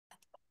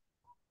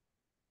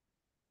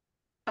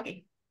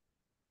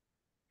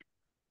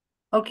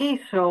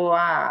Okay, so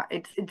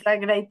it's a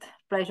great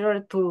pleasure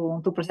to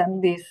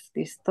present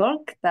this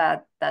talk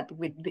that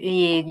will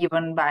be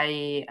given by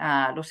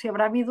Lucy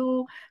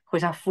Avraamidou, who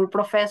is a full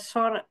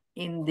professor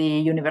in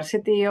the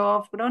University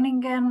of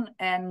Groningen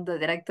and the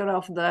director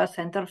of the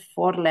Center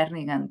for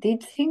Learning and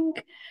Teaching,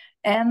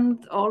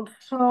 and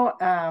also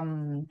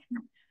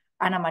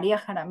María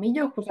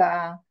Jaramillo, who's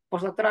a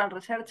postdoctoral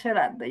researcher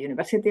at the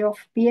University of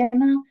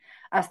Vienna,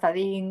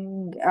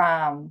 studying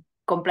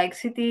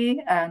complexity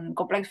and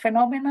complex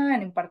phenomena,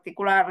 and in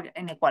particular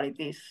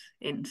inequalities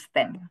in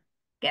STEM.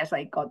 Guess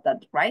I got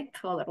that right.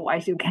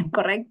 Otherwise, you can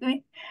correct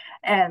me.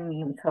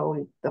 And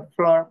so the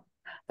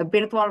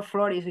virtual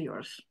floor is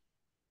yours.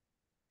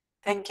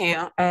 Thank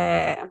you.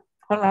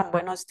 Hola,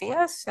 buenos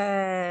días.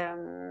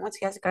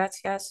 Muchas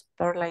gracias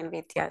por la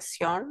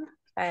invitación.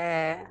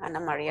 Ana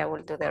María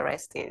will do the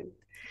rest in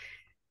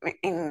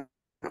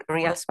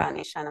real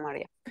Spanish, Ana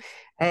María.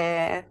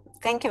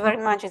 Thank you very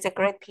much. It's a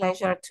great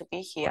pleasure to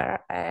be here.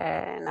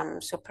 And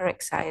I'm super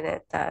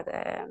excited that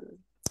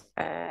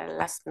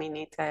last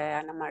minute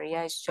Ana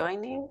María is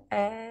joining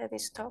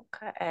this talk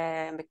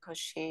because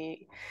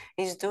she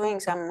is doing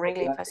some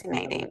really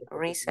fascinating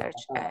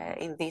research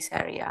in this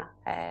area.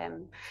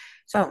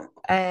 So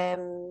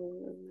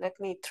let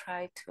me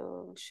try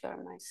to share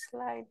my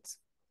slides.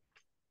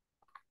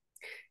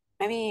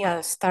 Maybe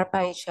I'll start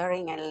by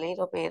sharing a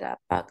little bit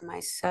about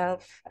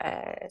myself,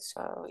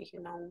 so you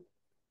know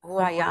who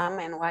I am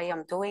and why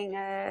I'm doing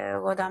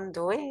what I'm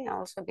doing.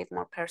 Also a bit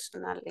more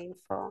personal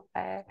info.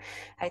 I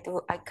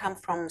come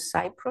from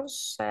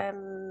Cyprus,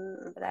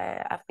 but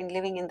I've been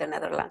living in the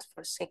Netherlands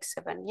for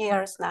 6-7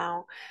 years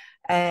now.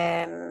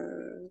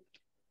 I'm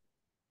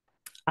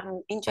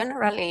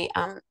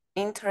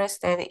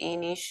interested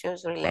in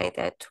issues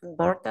related to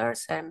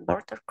borders and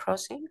border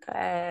crossing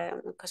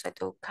because I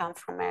do come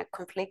from a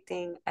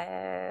conflicting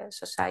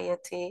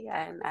society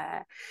and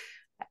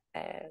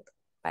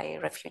by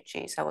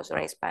refugees. I was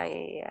raised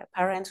by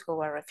parents who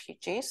were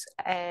refugees,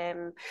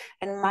 and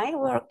my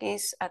work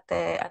is at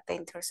the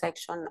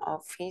intersection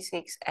of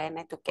physics and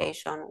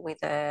education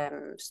with a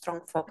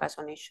strong focus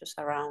on issues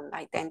around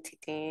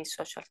identity,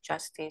 social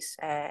justice,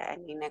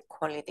 and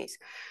inequalities.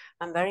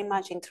 I'm very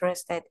much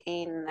interested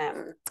in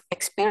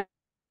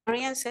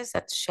experiences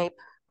that shape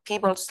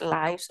people's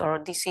lives or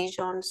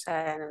decisions,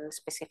 and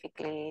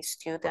specifically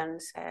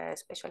students,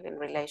 especially in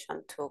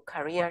relation to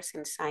careers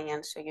in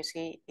science. So you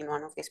see in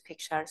one of these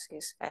pictures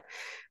is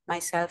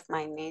myself,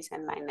 my niece,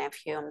 and my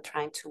nephew. I'm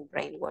trying to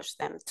brainwash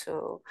them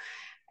to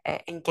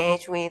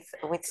engage with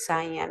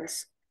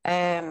science.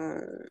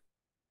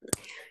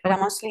 But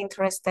I'm mostly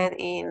interested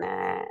in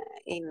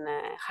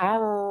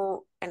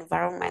how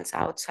environments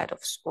outside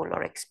of school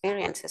or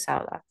experiences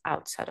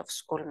outside of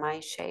school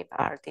might shape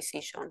our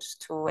decisions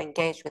to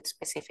engage with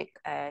specific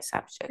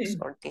subjects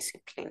or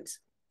disciplines.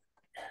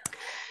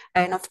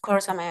 And of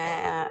course, I'm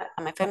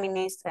a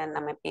feminist, and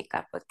I'm a big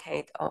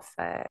advocate of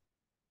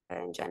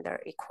gender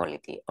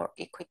equality or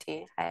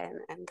equity,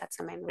 and that's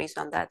the main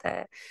reason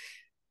that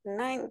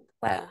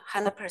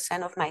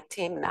 100% of my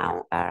team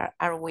now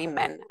are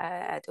women.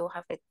 I do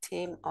have a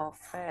team of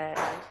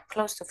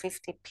close to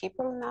 50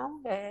 people now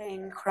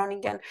in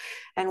Groningen,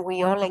 and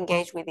we all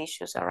engage with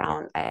issues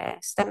around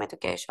STEM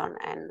education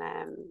and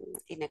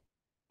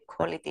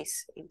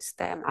inequalities in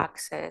STEM,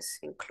 access,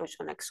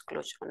 inclusion,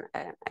 exclusion,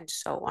 and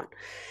so on.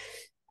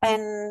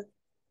 And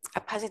I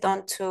pass it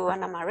on to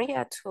Ana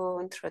María to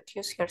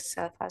introduce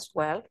herself as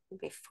well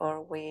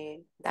before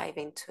we dive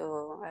into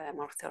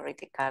more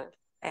theoretical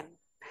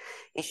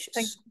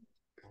issues.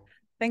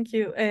 Thank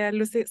you,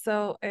 Lucy.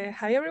 So,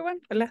 hi everyone.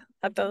 Hola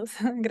a todos.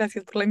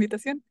 Gracias por la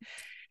invitación.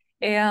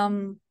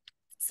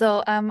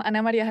 So I'm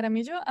Ana María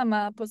Jaramillo. I'm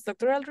a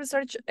postdoctoral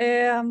research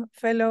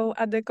fellow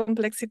at the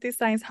Complexity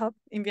Science Hub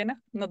in Vienna,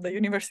 not the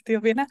University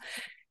of Vienna.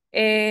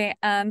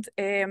 And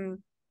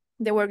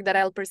the work that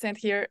I'll present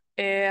here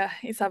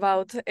is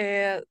about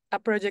a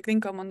project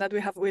in common that we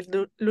have with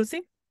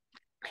Lucy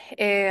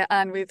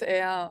and with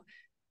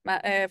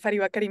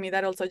Fariba Karimi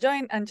that also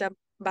joined, and Jab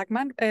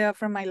Bachman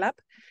from my lab.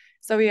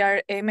 So we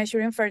are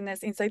measuring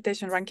fairness in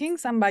citation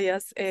rankings and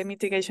bias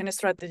mitigation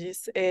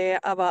strategies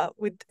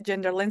with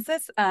gender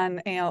lenses,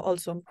 and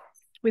also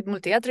with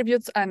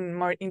multi-attributes and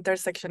more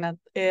intersectional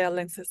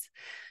lenses.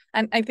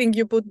 And I think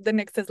you put the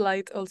next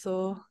slide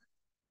also,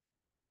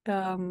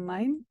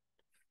 mine,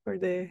 for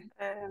the...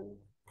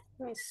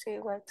 Let me see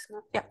why it's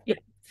not... Yeah.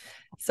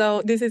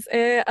 So this is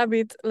a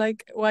bit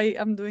like why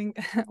I'm doing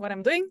what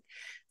I'm doing.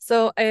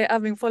 So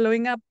I've been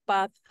following a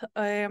path,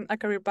 a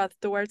career path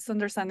towards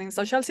understanding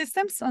social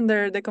systems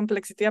under the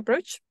complexity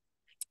approach.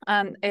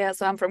 And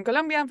so I'm from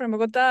Colombia, I'm from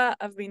Bogota.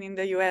 I've been in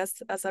the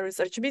US as a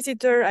research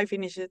visitor. I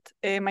finished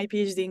my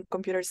PhD in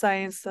computer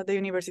science at the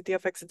University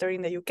of Exeter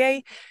in the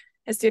UK,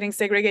 studying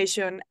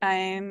segregation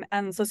and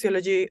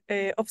sociology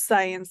of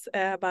science,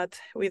 but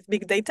with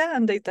big data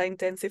and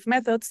data-intensive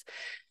methods.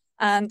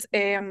 And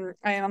I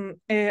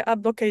am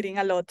advocating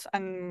a lot,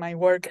 and my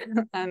work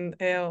and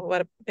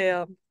what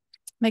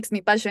makes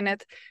me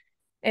passionate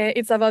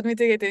It's about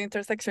mitigating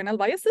intersectional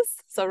biases.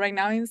 So right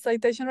now in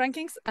citation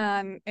rankings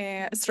and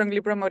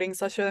strongly promoting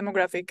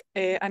socio-demographic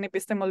and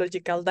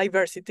epistemological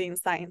diversity in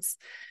science.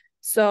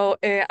 So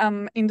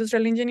I'm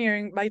industrial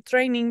engineering by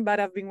training, but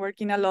I've been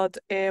working a lot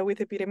with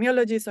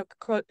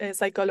epidemiologists,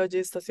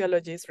 psychologists,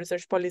 sociologists,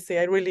 research policy.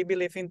 I really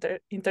believe in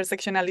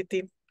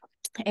intersectionality,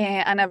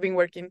 and I've been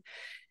working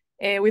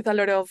with a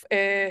lot of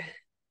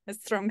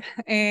strong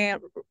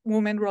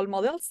women role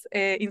models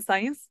in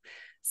science.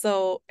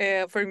 So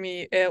for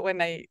me,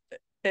 when I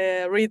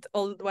read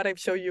all what I've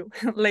shown you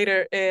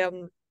later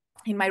in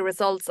my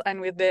results and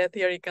with the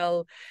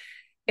theoretical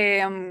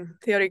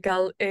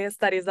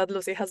studies that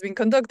Lucy has been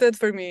conducted,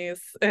 for me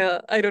is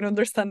I don't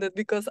understand it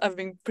because I've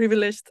been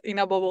privileged in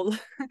a bubble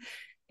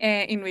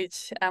in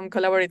which I'm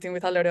collaborating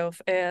with a lot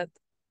of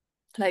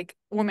like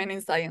women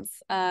in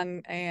science,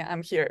 and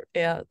I'm here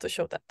to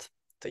show that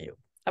to you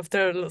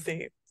after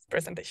Lucy's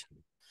presentation.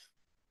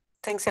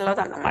 Thanks a lot,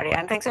 Anna Maria,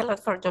 and thanks a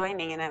lot for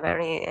joining in a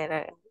very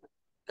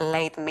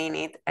late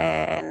minute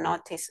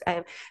notice.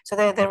 So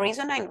the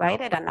reason I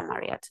invited Anna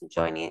Maria to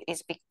join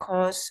is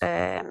because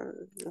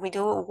we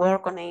do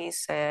work on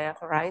this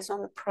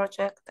Horizon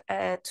project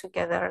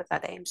together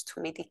that aims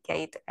to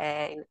mitigate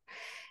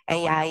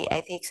AI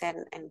ethics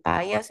and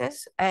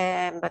biases,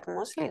 but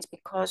mostly it's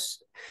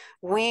because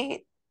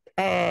we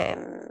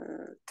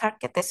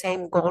target the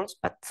same goals,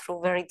 but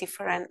through very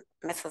different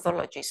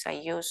methodologies. I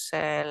use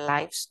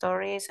life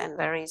stories and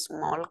very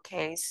small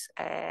case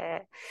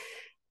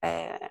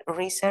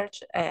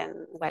research, and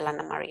while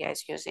Anna Maria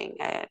is using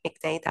big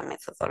data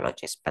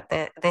methodologies. But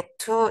the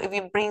two, if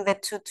you bring the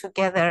two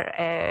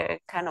together,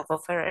 kind of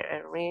offer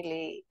a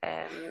really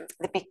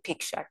the big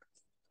picture.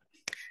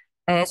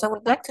 So I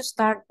would like to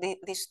start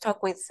this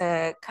talk with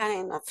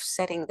kind of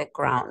setting the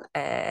ground,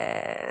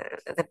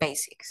 the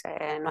basics.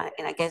 And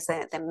I guess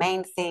the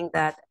main thing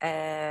that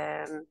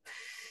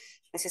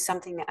this is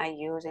something I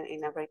use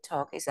in every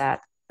talk is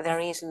that there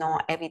is no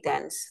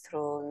evidence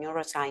through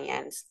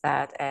neuroscience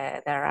that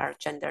there are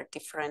gender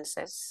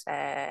differences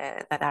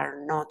that are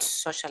not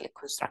socially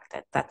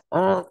constructed, that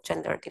all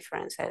gender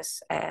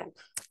differences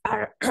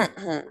are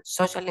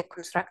socially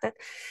constructed.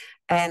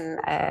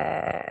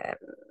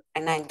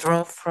 And I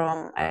draw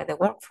from the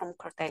work from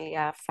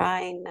Cordelia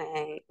Fine,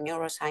 a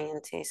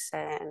neuroscientist,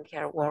 and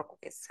her work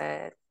with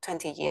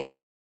 20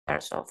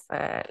 years of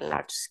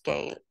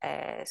large-scale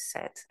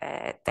set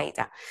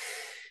data.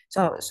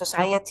 So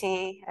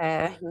society,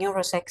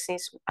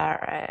 neurosexism,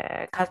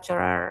 are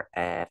cultural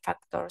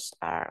factors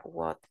are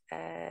what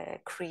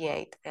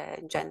create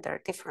gender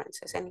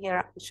differences. And here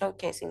I'm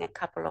showcasing a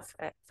couple of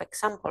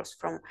examples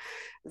from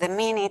the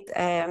minute,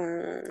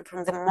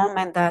 from the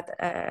moment that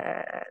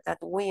that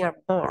we are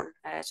born.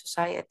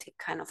 Society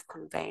kind of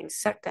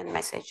conveys certain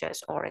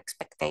messages or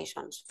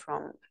expectations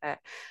from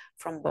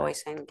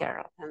boys and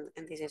girls.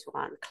 And this is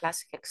one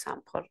classic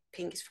example.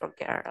 Pink is for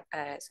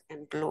girls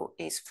and blue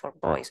is for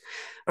boys.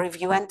 Or if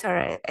you enter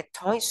a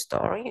toy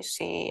store, you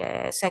see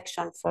a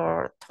section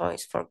for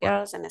toys for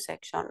girls and a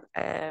section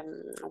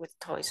with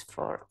toys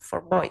for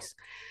boys.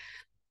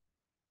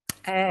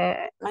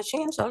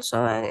 Machines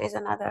also is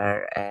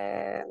another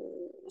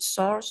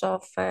source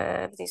of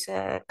these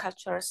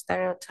cultural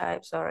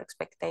stereotypes or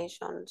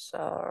expectations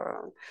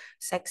or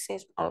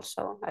sexism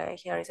also.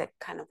 Here is a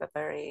kind of a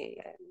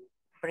very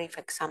brief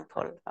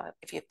example.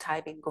 If you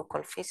type in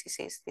Google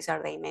physicist, these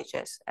are the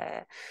images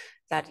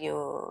that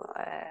you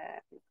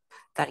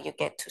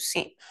get to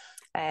see.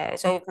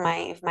 So if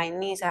my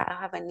niece, I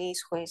have a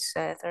niece who is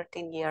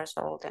 13 years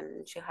old,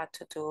 and she had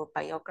to do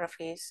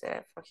biographies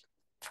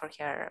for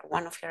her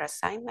one of her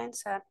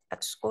assignments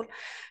at school.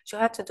 She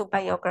had to do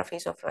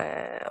biographies of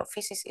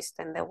physicists,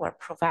 and they were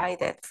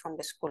provided from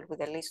the school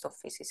with a list of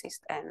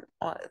physicists, and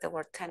there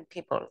were 10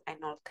 people,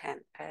 and all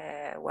 10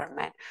 were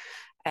men,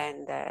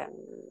 and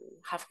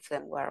half of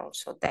them were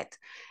also dead.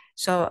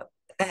 So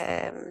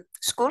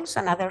schools,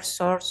 another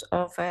source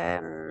of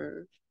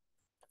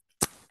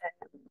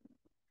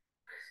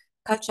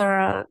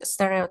cultural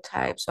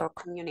stereotypes or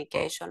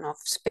communication of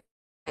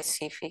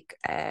specific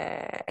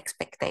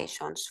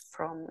expectations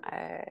from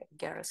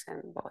girls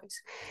and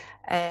boys.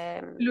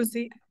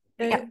 Lucy,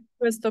 yeah.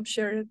 stop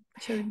sharing.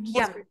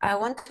 Yeah, I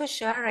want to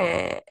share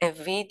a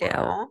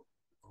video,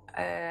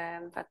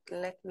 but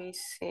let me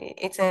see.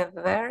 It's a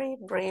very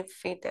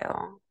brief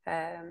video,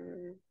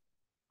 2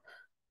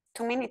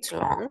 minutes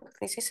long.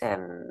 This is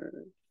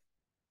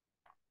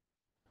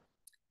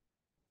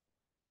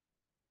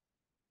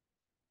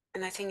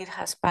and I think it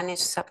has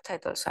Spanish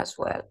subtitles as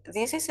well.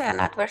 This is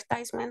an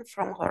advertisement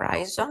from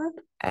Horizon,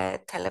 a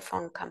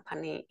telephone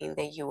company in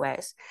the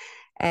US,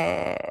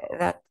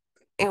 that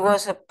it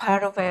was a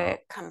part of a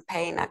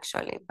campaign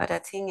actually, but I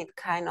think it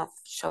kind of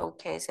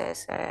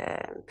showcases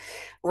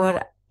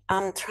what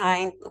I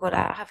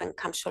have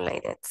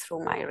encapsulated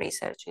through my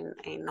research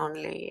in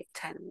only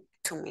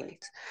 2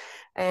 minutes.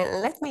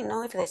 Let me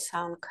know if the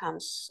sound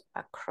comes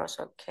across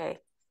okay.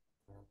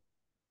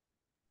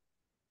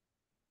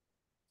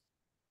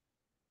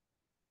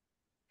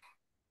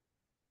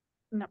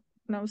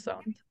 No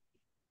sound.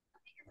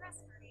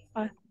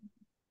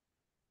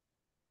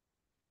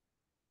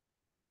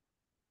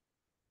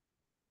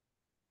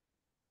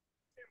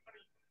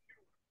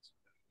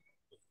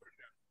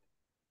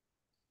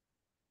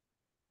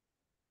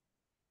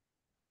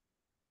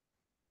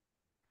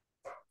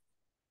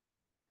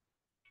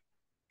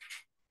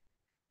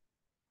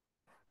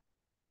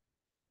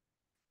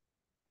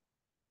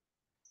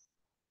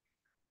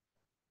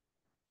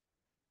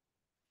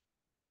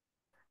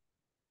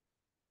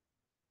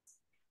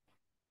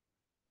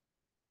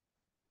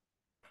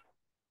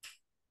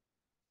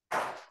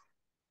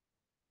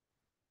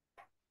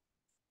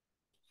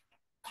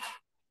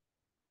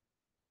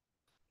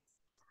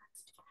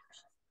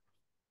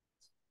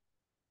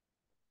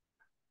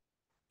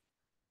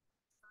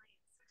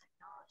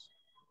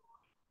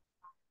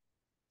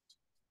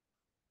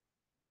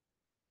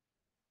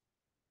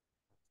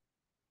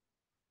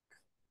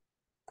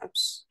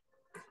 Oops.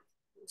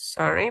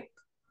 Sorry.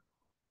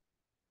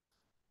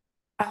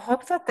 I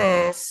hope that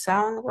the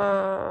sound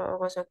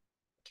was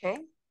okay.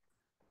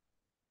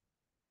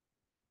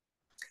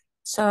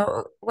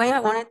 So why I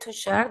wanted to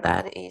share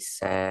that is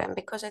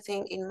because I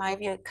think in my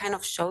view it kind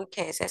of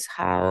showcases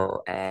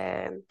how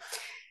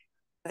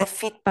the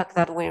feedback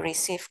that we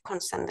receive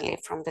constantly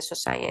from the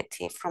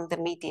society, from the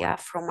media,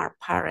 from our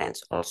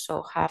parents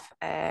also have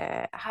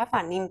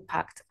an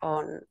impact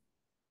on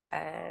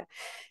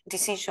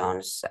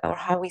decisions or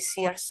how we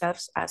see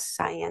ourselves as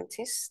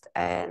scientists.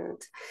 And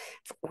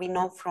we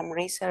know from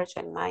research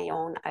and my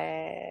own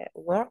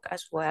work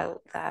as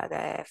well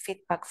that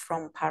feedback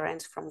from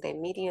parents, from the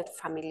immediate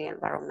family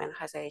environment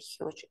has a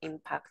huge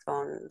impact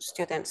on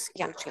students,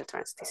 young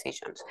children's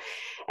decisions.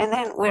 And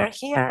then we're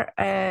here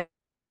in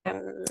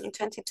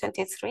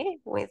 2023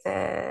 with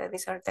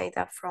these are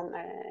data from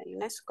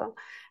UNESCO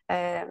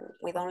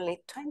with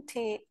only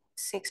 26%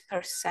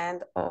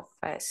 of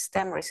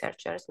STEM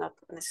researchers, not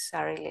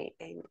necessarily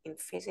in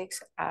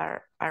physics,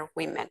 are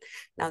women.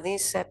 Now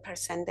this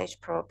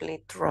percentage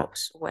probably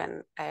drops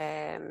when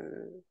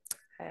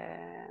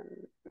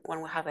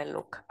we have a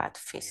look at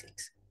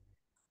physics.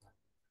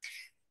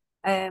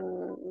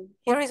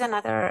 Here is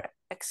another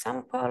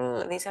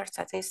example. These are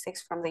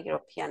statistics from the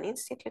European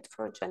Institute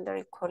for Gender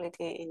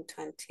Equality in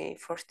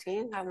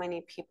 2014. How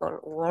many people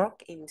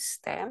work in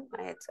STEM?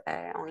 It's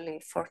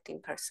only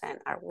 14%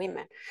 are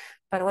women.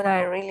 But what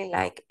I really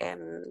like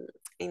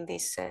in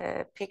this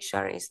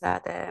picture is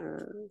that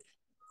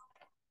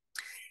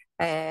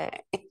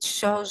it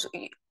shows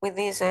with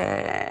this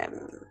a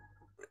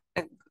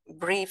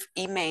brief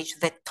image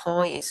the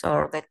toys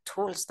or the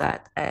tools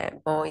that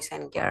boys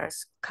and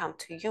girls come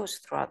to use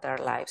throughout their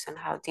lives and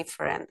how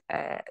different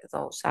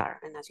those are.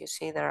 And as you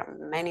see, there are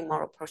many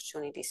more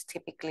opportunities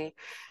typically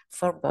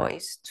for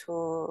boys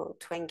to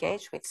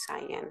engage with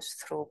science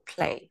through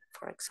play,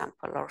 for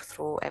example, or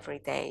through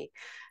everyday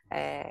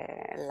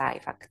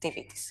life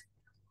activities.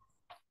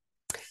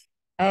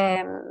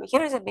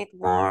 Here is a bit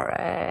more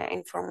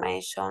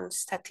information,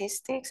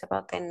 statistics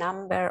about the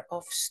number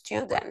of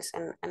students,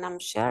 and I'm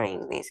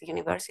sharing these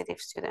university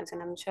students,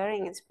 and I'm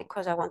sharing it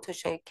because I want to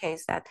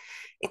showcase that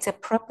it's a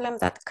problem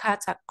that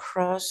cuts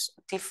across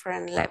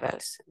different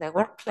levels, the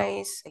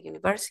workplace, the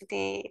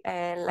university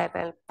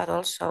level, but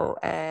also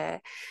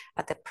at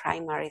the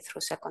primary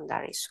through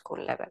secondary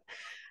school level.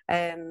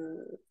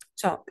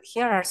 So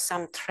here are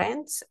some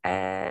trends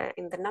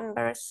in the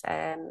numbers.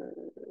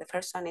 The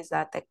first one is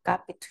that the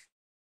gap between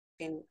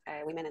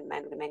women and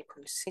men remain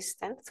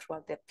consistent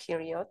throughout the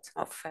period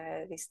of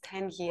these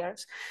 10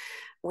 years.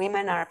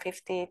 Women are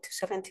 50 to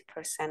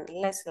 70%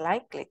 less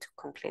likely to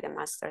complete a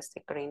master's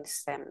degree in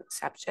STEM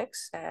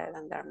subjects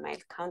than their male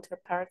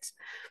counterparts.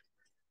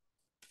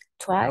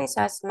 Twice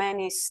as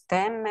many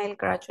STEM male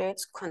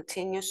graduates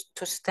continues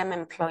to STEM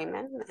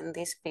employment, and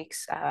this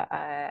speaks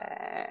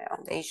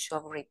on the issue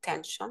of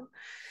retention.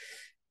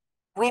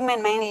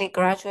 Women mainly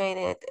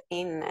graduated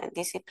in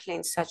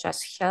disciplines such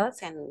as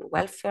health and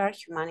welfare,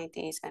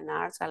 humanities and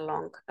arts,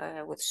 along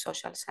with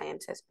social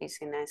sciences,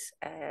 business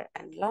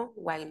and law,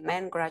 while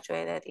men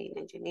graduated in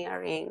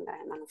engineering,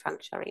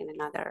 manufacturing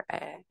and other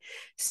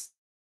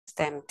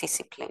STEM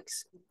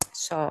disciplines.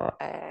 So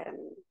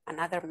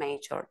another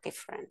major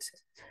difference.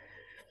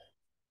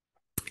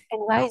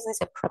 And why is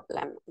this a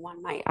problem?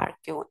 One might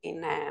argue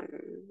in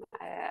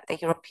the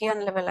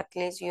European level, at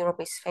least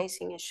Europe is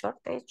facing a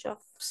shortage of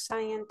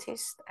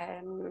scientists,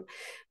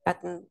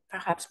 but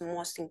perhaps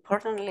most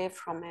importantly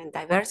from a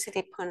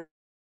diversity point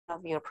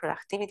of view,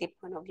 productivity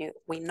point of view,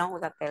 we know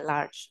that the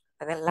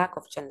lack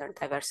of gender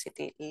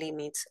diversity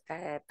limits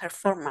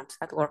performance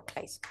at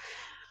workplace.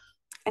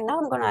 And now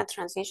I'm going to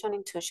transition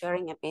into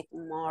sharing a bit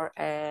more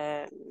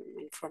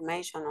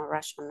information or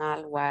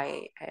rationale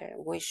why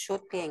we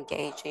should be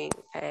engaging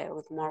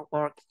with more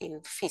work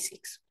in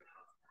physics.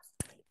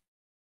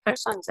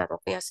 First one is that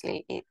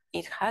obviously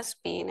it has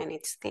been and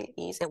it still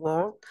is a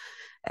world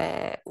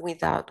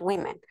without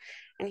women.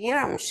 And here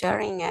I'm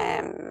sharing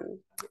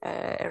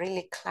a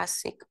really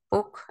classic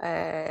book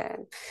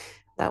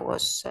that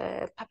was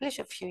published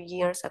a few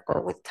years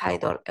ago with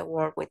title A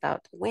World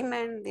Without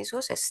Women. This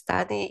was a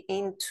study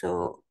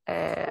into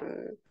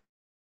the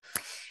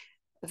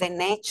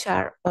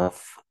nature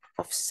of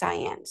of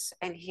science.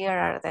 And here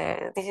are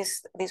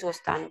this was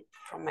done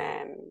from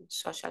a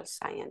social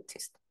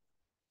scientist.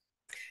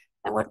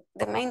 And what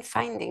the main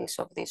findings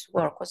of this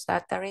work was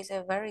that there is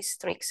a very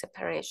strict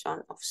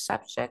separation of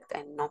subject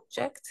and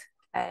object.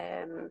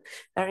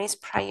 There is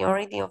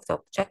priority of the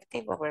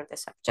objective over the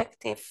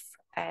subjective.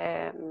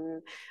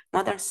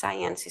 Modern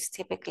science is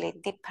typically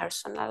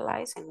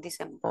depersonalized and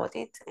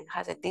disembodied and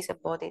has a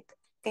disembodied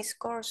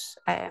discourse.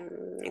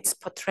 It's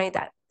portrayed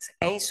as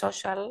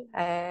asocial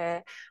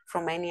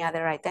from any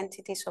other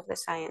identities of the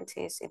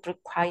scientists. It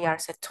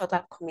requires a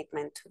total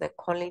commitment to the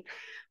calling,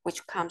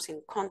 which comes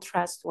in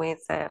contrast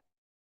with,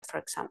 for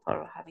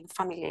example, having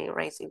family,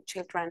 raising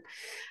children.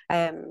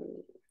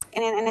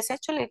 And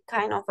essentially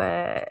kind of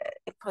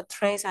it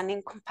portrays an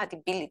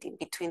incompatibility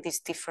between these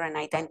different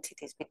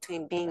identities,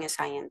 between being a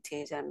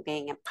scientist and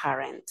being a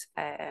parent,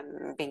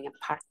 being a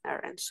partner,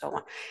 and so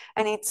on.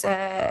 And it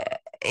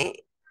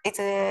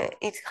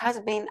has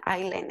been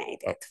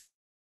alienated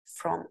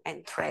from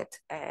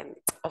interest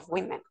of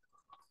women.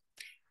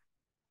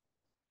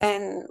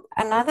 And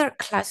another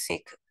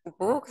classic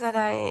book that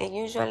I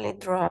usually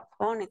draw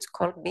upon, it's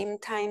called Beam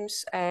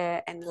Times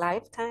and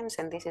Lifetimes,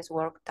 and this is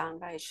work done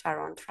by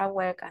Sharon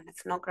Traweck, an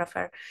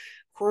ethnographer,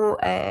 who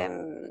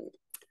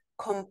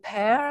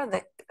compare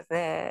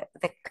the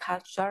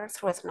culture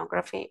through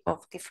ethnography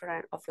of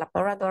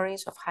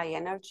laboratories of high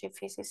energy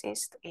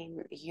physicists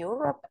in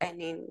Europe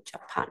and in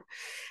Japan.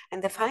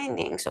 And the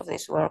findings of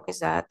this work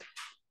is that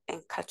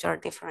in cultural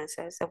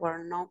differences, there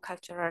were no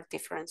cultural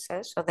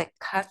differences. So the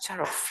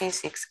culture of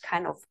physics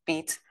kind of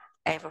beat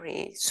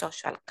every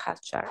social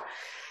culture.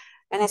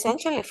 And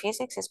essentially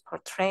physics is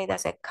portrayed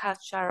as a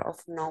culture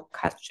of no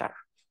culture.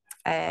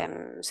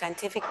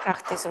 Scientific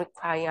practice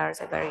requires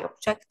a very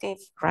objective,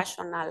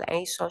 rational,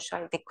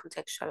 asocial,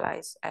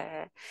 decontextualized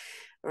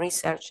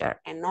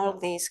researcher. And all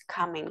these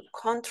come in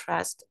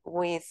contrast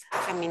with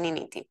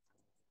femininity.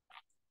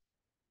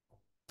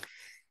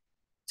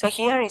 So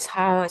here is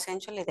how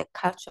essentially the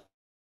culture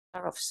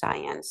of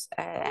science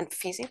and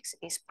physics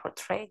is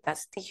portrayed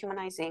as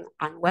dehumanizing,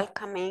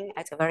 unwelcoming.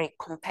 It's a very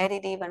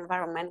competitive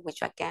environment,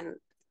 which again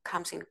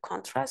comes in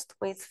contrast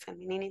with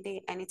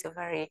femininity, and it's a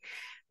very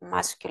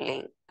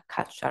masculine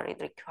culture. It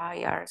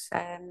requires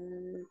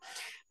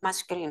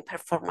masculine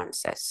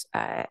performances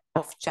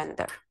of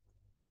gender.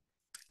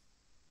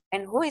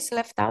 And who is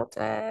left out?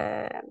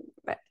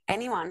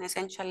 Anyone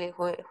essentially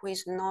who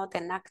is not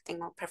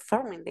enacting or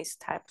performing these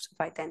types of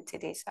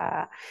identities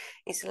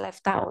is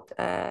left out.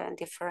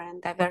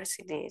 Different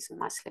diversities,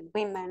 Muslim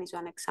women is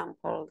one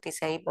example,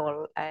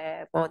 disabled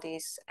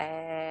bodies,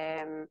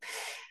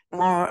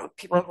 more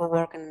people who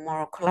work in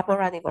more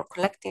collaborative or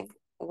collective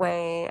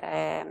way,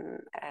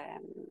 and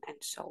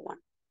so on.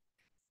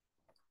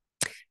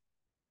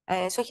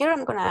 So here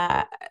I'm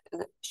gonna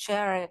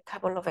share a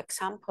couple of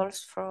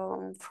examples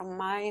from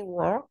my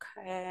work,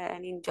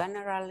 and in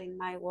general in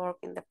my work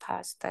in the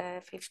past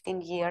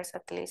 15 years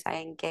at least, I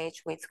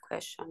engage with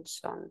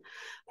questions on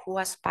who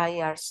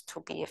aspires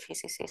to be a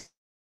physicist.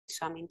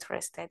 So I'm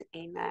interested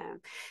in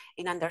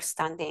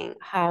understanding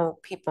how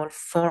people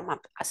form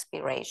up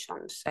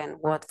aspirations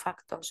and what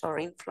factors or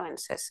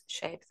influences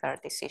shape their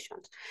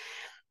decisions.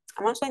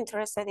 I'm also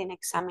interested in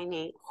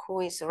examining who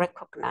is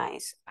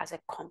recognized as a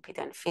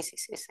competent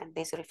physicist, and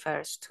this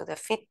refers to the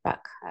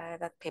feedback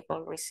that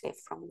people receive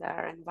from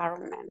their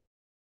environment,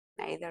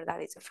 either that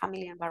is a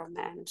family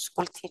environment,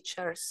 school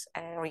teachers,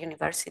 or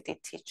university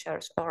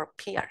teachers, or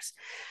peers.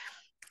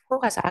 Who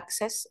has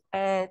access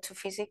to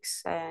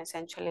physics,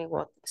 essentially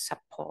what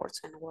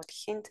supports and what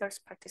hinders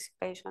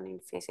participation in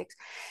physics,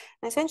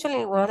 and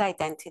essentially what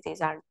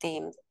identities are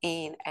deemed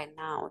in and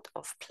out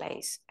of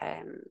place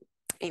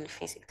in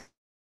physics.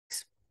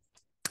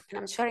 And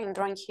I'm sharing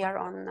drawing here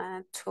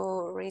on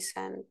two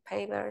recent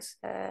papers,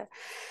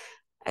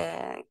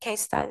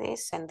 case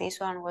studies, and this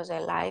one was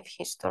a life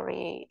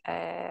history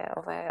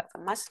of a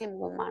Muslim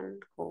woman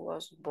who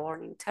was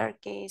born in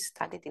Turkey,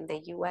 studied in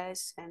the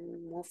US,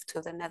 and moved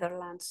to the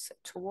Netherlands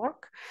to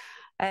work.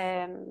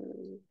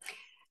 And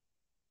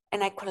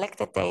I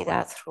collected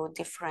data through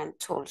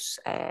different tools,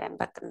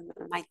 but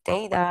my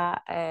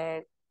data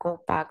go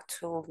back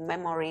to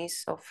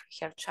memories of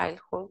her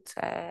childhood,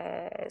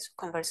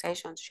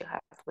 conversations she had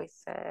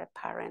with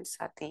parents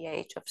at the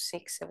age of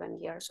 6, 7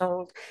 years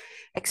old,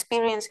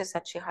 experiences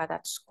that she had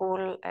at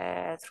school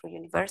through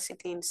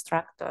university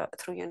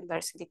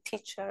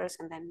teachers,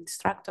 and then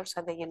instructors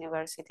at the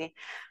university.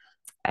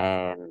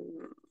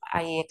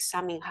 I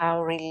examine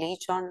how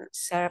religion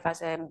serves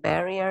as a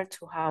barrier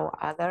to how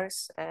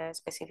others,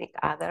 specific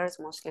others,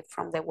 mostly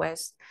from the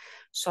West,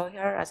 saw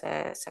her as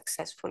a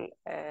successful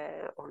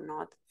or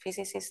not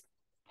physicist,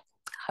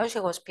 how she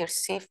was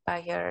perceived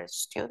by her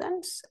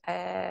students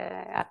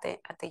at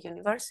the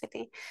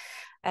university,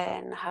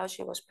 and how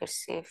she was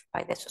perceived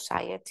by the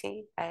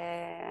society,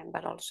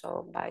 but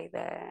also by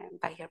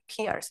her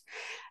peers.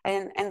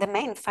 And the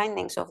main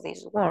findings of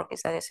this work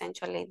is that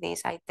essentially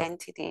these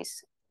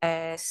identities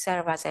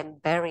serve as a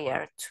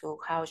barrier to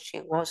how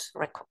she was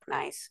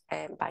recognized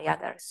by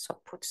others.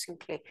 So put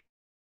simply,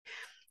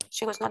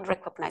 she was not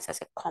recognized as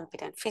a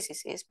competent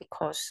physicist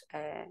because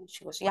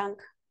she was young,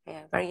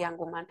 a very young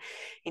woman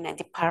in a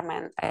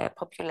department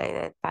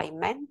populated by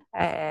men.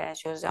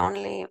 She was the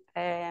only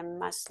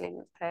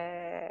Muslim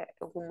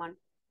woman,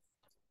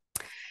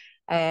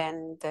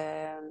 and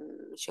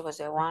she was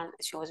the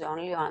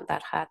only one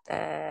that had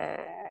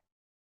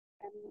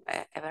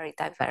a very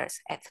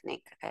diverse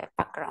ethnic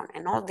background,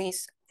 and all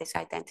these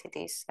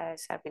identities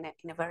had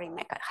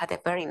a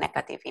very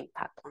negative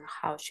impact on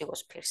how she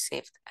was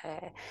perceived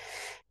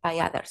by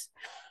others.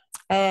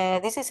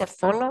 This is a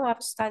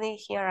follow-up study.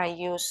 Here I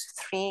use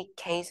 3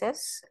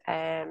 cases.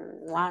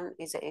 One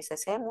is the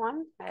same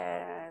one,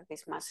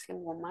 this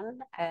Muslim woman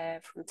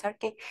from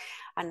Turkey.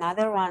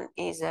 Another one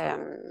is a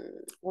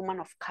woman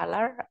of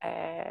color,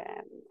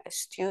 a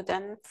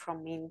student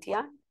from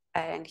India.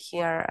 And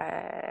here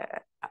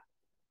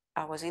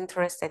I was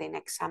interested in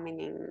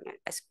examining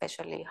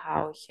especially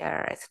how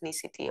her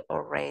ethnicity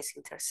or race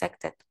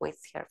intersected with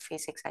her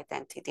physics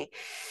identity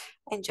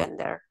and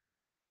gender,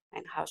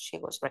 and how she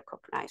was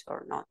recognized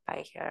or not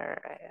by her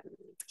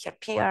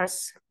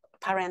peers,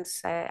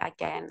 parents,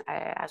 again,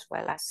 as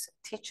well as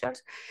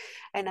teachers.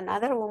 And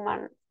another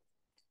woman,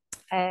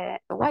 a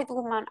white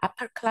woman,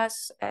 upper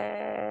class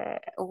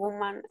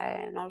woman,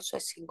 and also a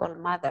single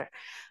mother.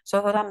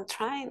 So what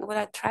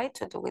I try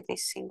to do with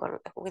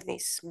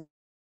this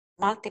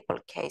multiple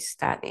case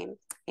study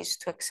is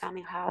to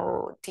examine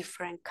how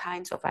different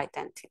kinds of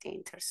identity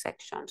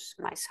intersections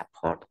might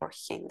support or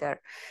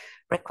hinder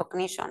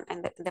recognition.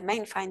 And the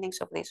main findings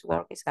of this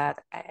work is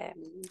that,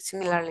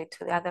 similarly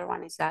to the other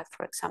one, is that,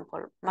 for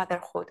example,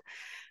 motherhood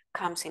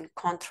comes in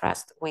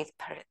contrast with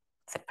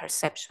the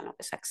perception of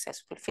a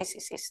successful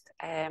physicist.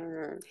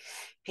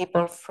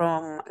 People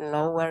from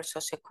lower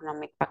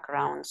socioeconomic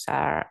backgrounds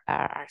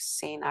are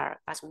seen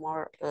as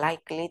more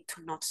likely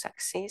to not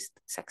succeed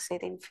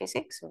in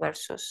physics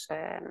versus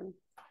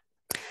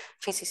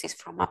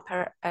physicists from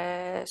upper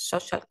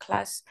social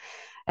class.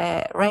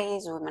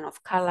 Race, women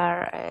of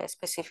color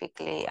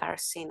specifically are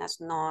seen as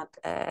not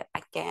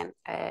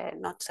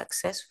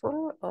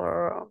successful,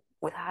 or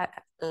with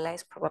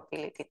less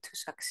probability to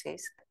succeed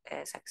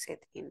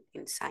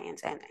in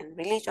science. And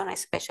religion,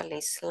 especially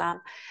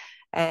Islam,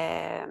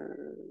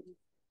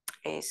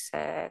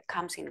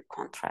 comes in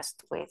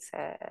contrast with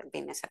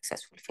being a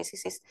successful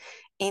physicist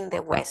in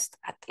the West,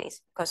 at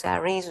least, because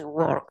there is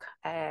work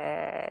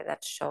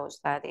that shows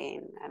that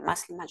in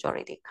Muslim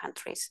majority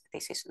countries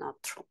this is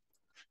not true.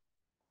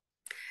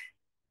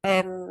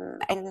 And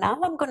now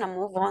I'm going to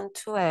move on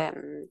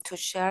to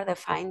share the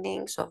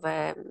findings of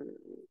a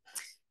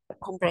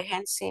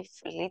comprehensive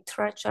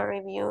literature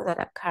review that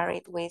I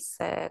carried with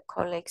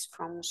colleagues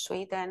from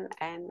Sweden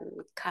and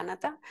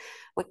Canada.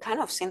 We kind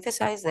of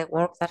synthesized the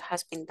work that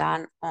has been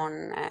done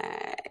on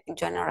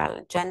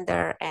general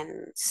gender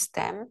and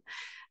STEM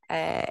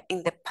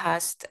in the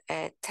past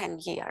 10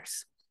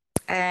 years.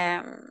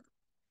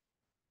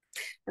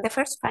 The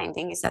first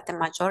finding is that the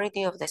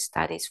majority of the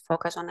studies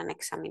focus on an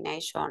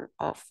examination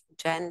of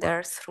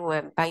gender through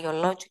a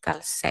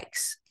biological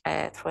sex,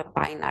 through a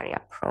binary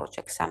approach,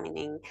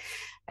 examining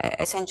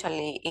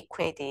essentially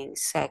equating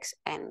sex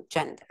and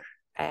gender,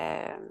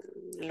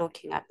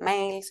 looking at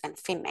males and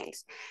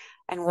females.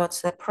 And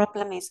what's the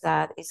problem is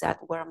that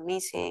we're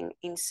missing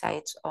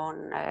insights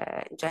on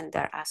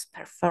gender as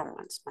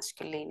performance,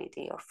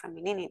 masculinity or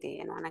femininity.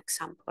 And one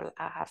example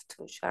I have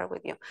to share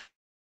with you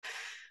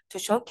to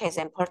showcase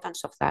the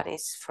importance of that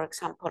is, for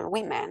example,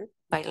 women,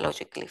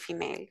 biologically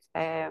female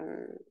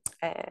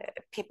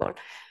people,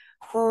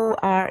 who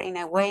are in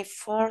a way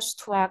forced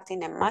to act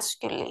in a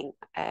masculine,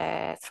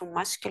 through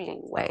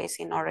masculine ways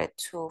in order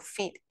to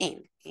fit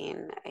in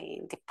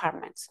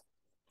departments.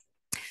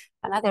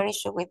 Another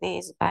issue with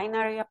this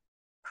binary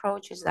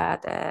approach is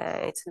that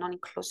it's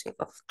non-inclusive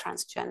of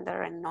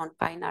transgender and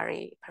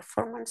non-binary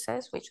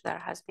performances, which there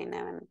has been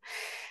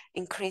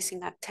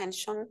increasing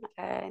attention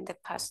in the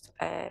past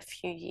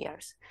few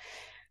years.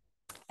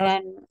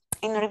 And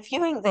in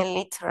reviewing the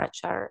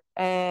literature,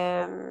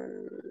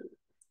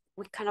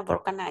 we kind of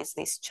organize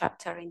this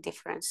chapter in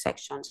different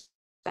sections.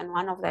 And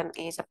one of them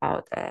is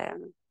about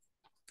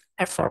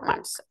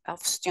performance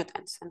of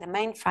students. And the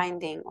main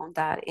finding on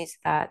that is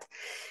that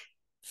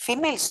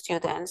female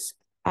students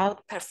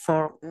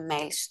outperform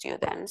male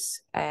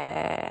students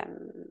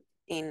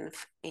in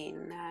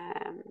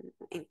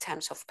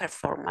terms of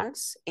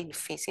performance in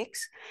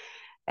physics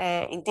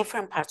in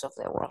different parts of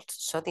the world.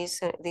 So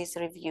this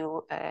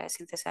review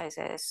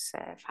synthesizes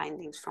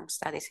findings from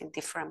studies in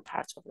different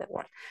parts of the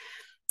world.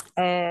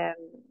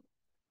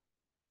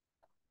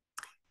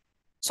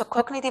 So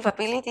cognitive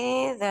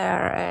ability,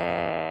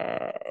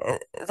 there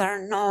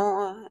are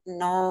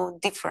no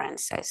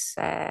differences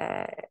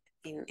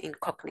in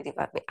cognitive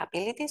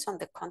abilities. On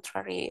the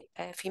contrary,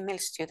 female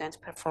students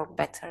perform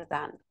better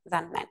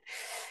than men.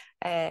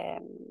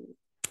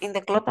 In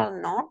the global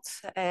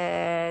north,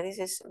 this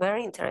is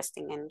very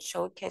interesting and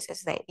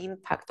showcases the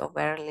impact of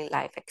early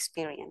life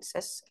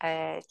experiences.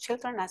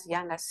 Children as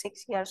young as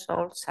 6 years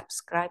old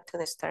subscribe to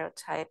the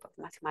stereotype of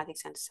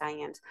mathematics and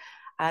science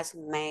as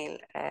male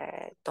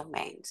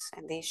domains.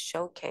 And this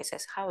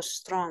showcases how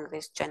strong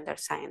these gender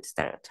science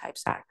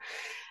stereotypes are.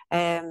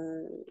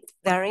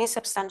 There is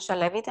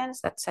substantial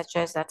evidence that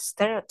suggests that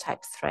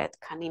stereotype threat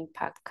can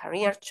impact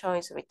career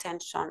choice,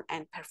 retention,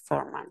 and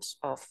performance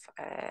of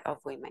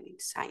women in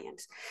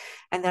science.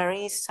 And there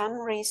is some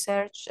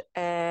research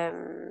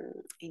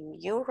in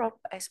Europe,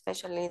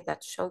 especially,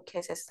 that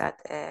showcases that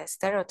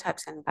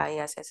stereotypes and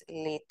biases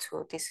lead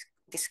to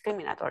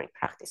discriminatory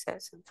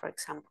practices, and for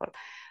example,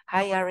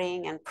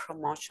 hiring and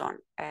promotion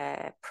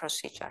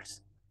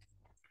procedures.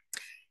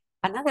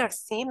 Another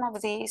theme of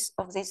this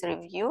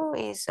review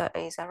is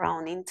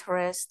around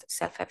interest,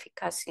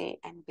 self-efficacy,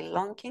 and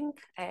belonging.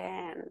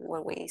 And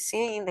what we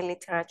see in the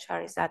literature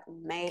is that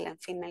male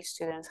and female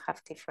students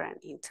have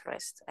different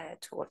interests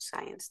towards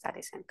science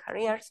studies and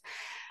careers.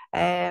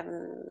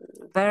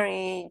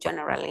 Very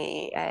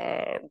generally,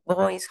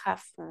 boys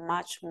have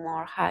much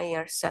more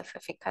higher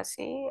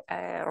self-efficacy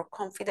or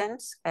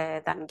confidence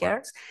than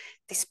girls,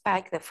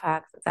 despite the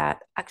fact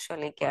that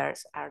actually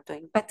girls are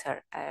doing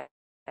better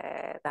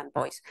than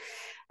boys.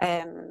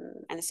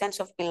 And a sense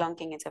of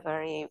belonging is a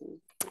very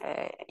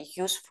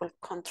useful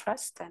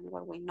contrast. And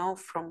what we know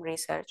from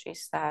research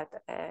is that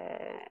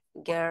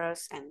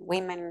girls and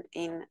women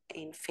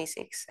in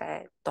physics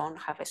don't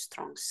have a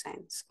strong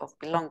sense of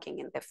belonging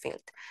in the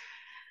field.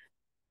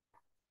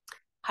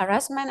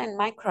 Harassment and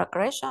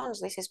microaggressions,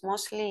 this is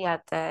mostly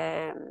at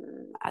the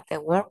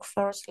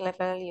workforce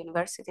level,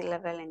 university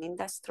level, and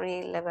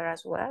industry level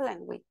as well.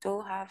 And we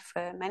do have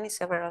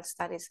several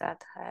studies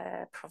that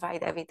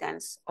provide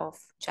evidence of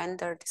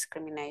gender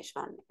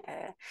discrimination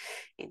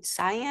in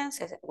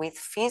science, with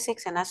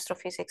physics and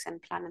astrophysics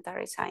and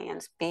planetary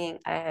science being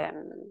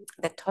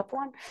the top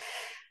one.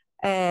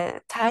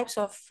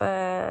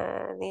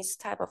 These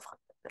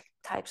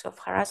types of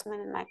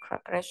harassment and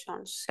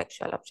microaggressions,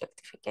 sexual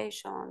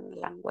objectification,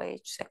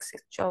 language,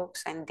 sexist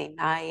jokes, and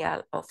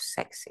denial of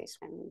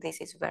sexism. And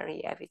this is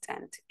very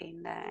evident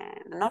in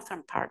the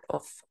northern part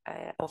of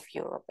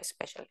Europe,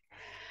 especially.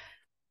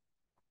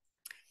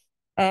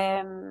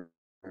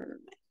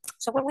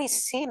 So what we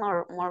see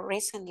more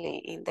recently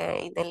in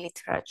the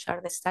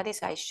literature, the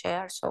studies I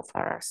share so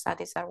far are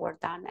studies that were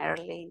done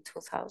early in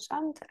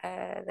 2000.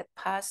 The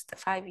past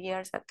 5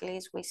 years at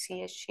least, we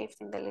see a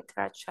shift in the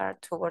literature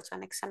towards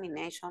an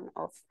examination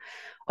of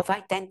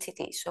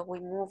identity. So we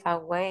move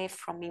away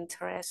from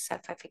interest,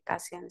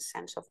 self-efficacy, and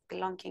sense of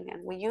belonging,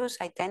 and we use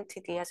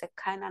identity as a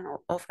kind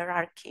of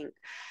overarching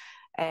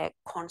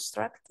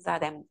construct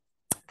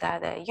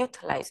that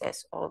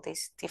utilizes all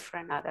these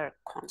different other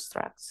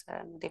constructs,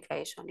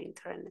 motivation,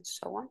 interest, and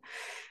so on.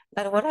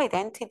 But what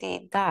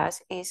identity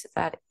does is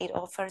that it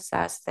offers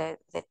us the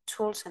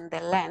tools and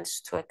the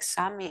lens to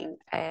examine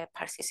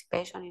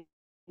participation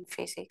in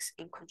physics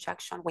in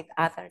conjunction with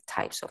other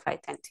types of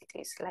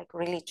identities like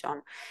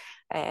religion,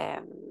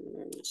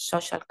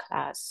 social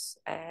class,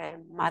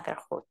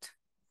 motherhood,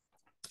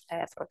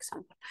 for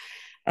example.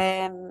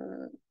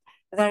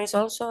 There is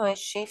also a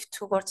shift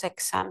towards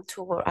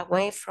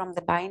away from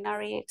the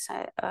binary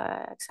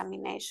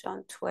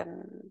examination to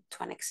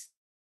an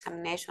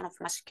examination of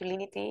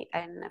masculinity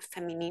and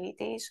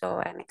femininity, so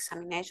an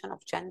examination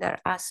of gender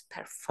as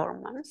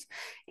performance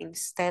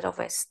instead of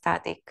a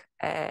static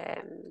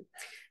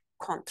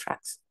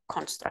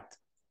construct.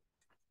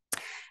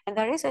 And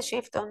there is a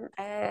shift on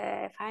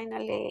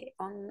finally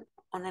on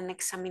an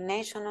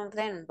examination of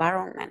the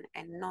environment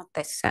and not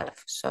the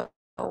self. So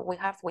we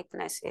have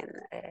witnessed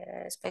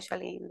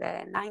especially in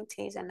the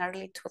 90s and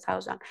early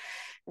 2000s,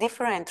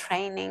 different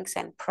trainings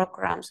and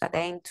programs that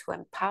aim to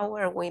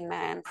empower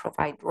women,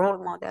 provide role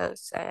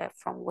models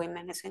from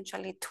women,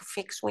 essentially to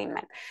fix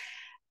women,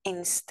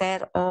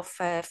 instead of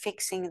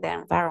fixing the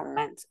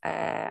environment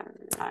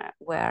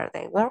where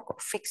they work, or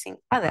fixing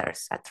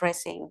others,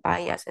 addressing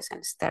biases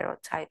and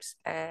stereotypes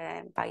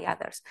by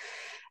others.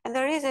 And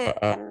there is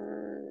a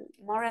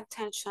more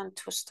attention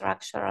to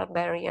structural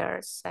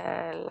barriers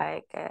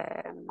like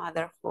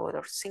motherhood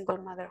or single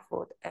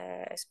motherhood,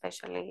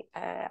 especially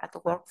at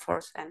the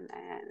workforce, and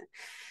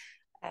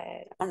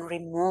on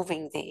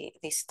removing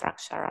the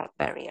structural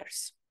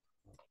barriers.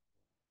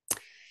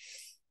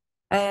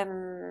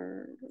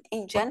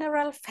 In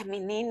general,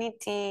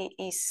 femininity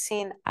is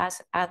seen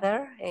as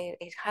other.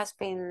 It has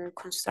been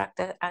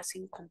constructed as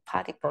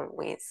incompatible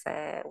with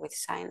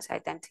science,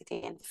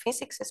 identity, and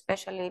physics,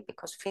 especially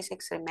because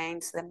physics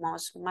remains the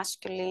most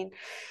masculine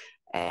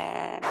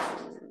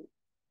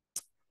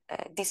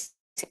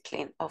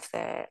discipline of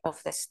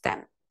the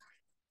STEM.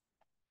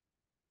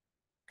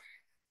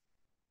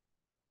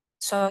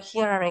 So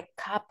here are a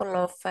couple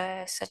of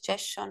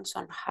suggestions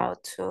on how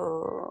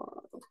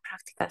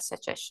practical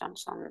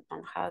suggestions on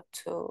how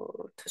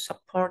to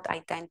support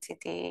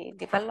identity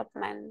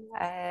development,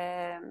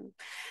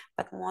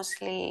 but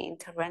mostly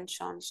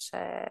interventions,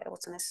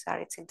 what's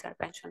necessary, it's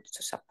interventions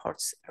to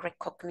support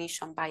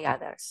recognition by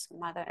others,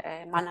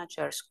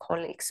 managers,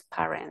 colleagues,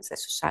 parents, the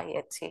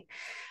society,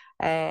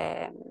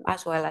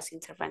 as well as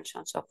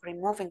interventions of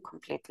removing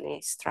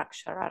completely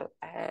structural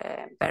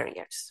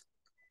barriers.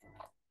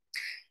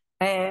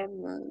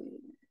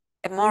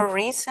 A more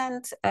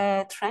recent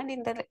trend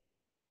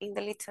in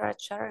the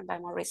literature, and by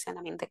more recent,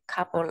 I mean the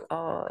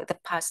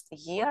past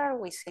year,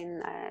 we've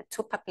seen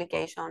 2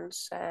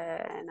 publications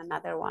and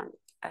another one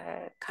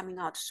coming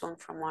out soon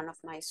from one of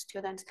my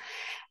students,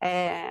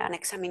 an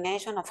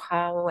examination of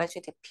how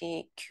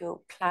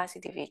LGBTQ plus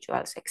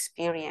individuals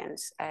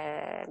experience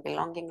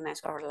belongingness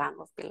or lack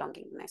of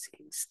belongingness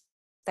in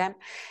STEM,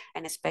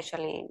 and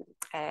especially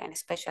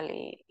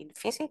in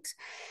physics.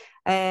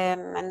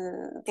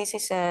 And this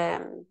is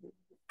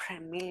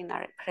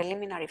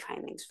preliminary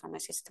findings from a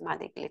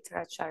systematic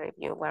literature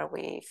review where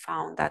we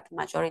found that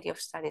majority of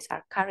studies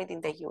are carried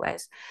in the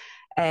US.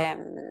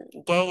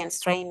 Gay and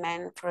straight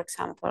men, for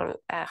example,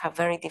 have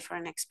very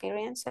different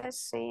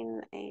experiences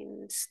in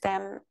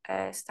STEM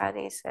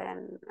studies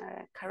and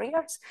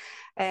careers,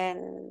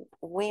 and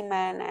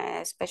women,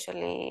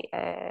 especially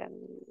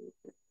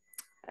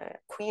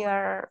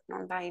queer,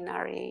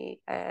 non-binary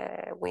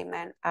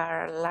women,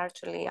 are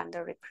largely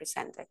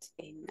underrepresented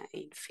in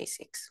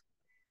physics.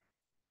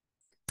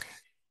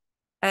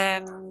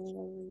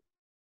 And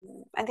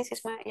this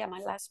is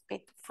my last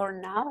bit for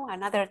now.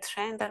 Another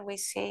trend that we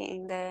see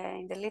in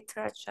the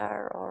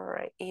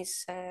literature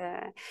is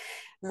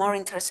more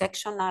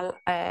intersectional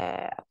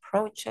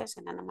approaches,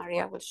 and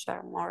María will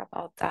share more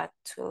about that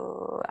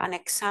too, and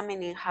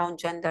examining how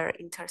gender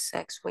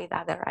intersects with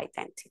other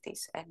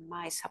identities and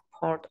might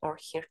support or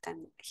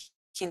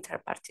hinder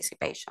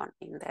participation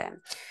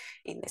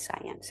in the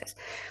sciences.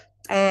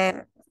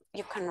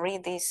 You can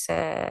read this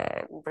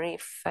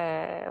brief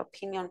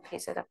opinion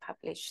piece that I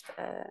published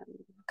a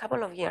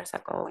couple of years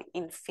ago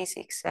in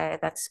Physics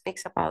that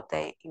speaks about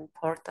the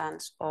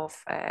importance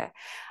of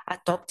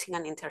adopting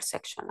an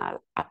intersectional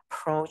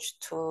approach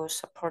to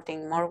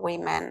supporting more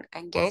women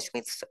engaged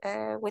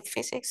with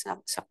physics,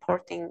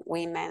 supporting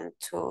women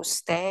to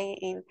stay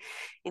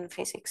in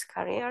physics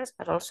careers,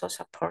 but also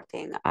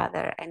supporting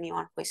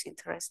anyone who is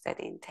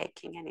interested in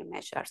taking any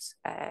measures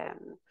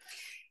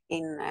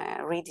in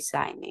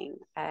redesigning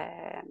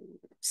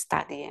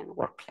study and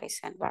workplace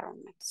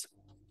environments.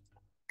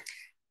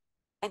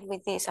 And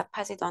with this, I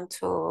pass it on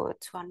to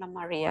Ana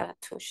María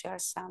to share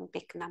some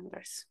big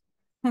numbers.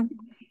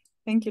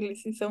 Thank you,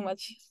 Lucy, so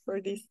much for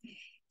this.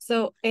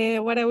 So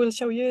what I will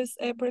show you is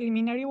a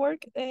preliminary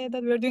work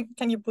that we are doing.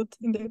 Can you put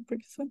in the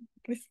previous one,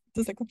 please?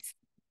 2 seconds.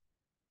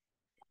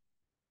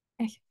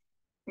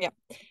 Yeah.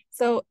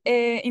 So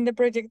in the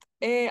project,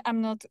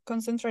 I'm not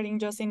concentrating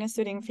just in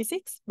studying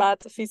physics,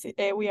 but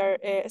we are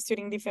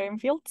studying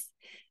different fields.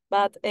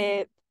 But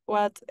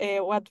what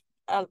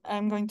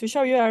I'm going to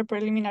show you are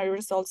preliminary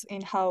results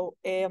in how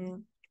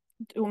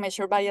to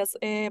measure bias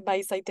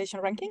by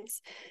citation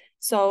rankings.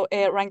 So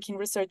ranking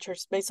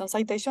researchers based on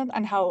citation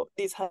and how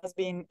this has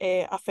been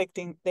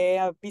affecting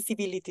the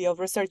visibility of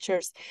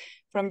researchers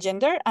from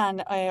gender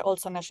and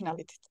also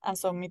nationality, and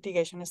some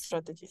mitigation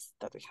strategies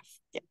that we have.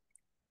 Yeah.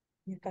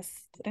 You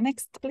pass to the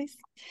next, please.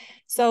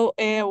 So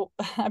a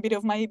bit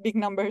of my big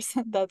numbers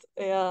that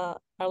are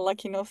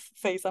lacking of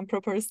face and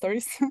proper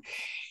stories.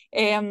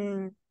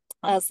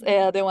 As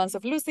the ones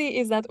of Lucy,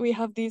 is that we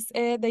have this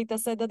data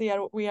set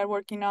that we are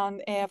working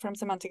on from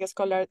Semantic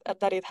Scholar,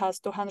 that it has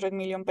 200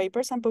 million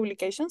papers and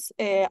publications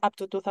up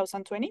to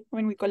 2020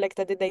 when we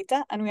collected the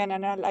data, and we are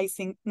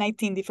analyzing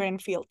 19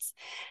 different fields.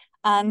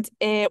 And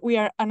we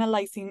are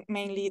analyzing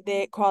mainly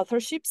the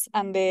co-authorships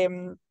and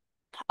the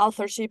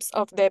authorships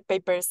of the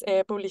papers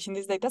published in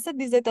this dataset.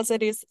 This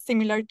dataset is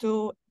similar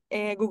to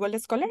Google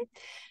Scholar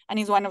and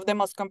is one of the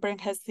most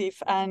comprehensive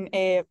and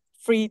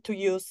free to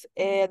use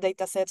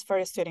datasets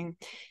for studying,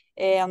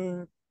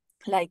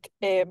 like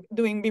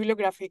doing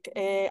bibliographic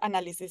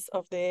analysis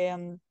of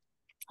the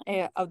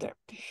out there.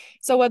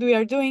 So what we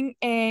are doing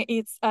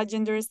is a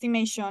gender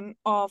estimation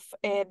of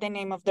the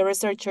name of the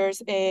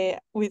researchers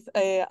with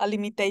a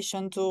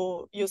limitation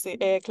to use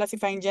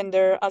classifying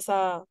gender as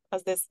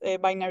this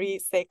binary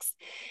sex,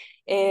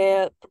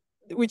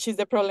 which is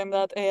the problem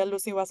that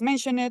Lucy was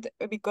mentioned,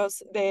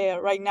 because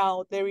right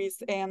now there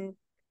is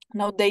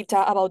no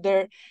data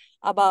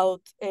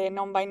about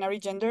non-binary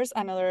genders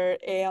and other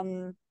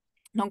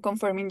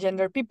non-conforming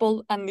gender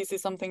people, and this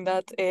is something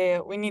that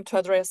we need to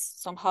address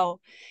somehow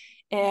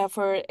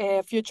for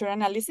future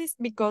analysis,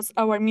 because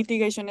our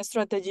mitigation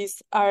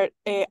strategies are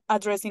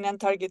addressing and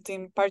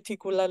targeting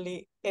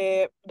particularly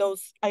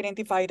those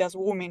identified as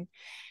women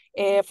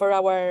for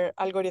our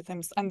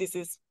algorithms. And this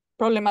is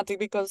problematic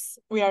because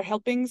we are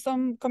helping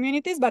some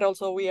communities, but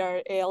also we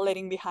are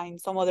letting behind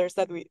some others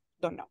that we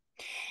don't know.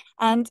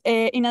 And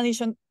in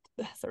addition,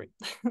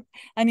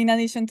 and in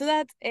addition to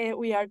that,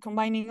 we are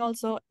combining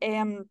also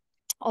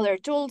other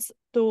tools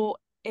to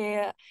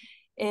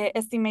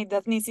estimate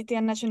the ethnicity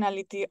and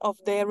nationality of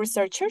the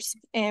researchers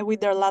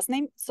with their last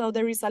name. So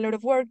there is a lot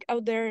of work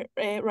out there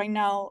right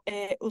now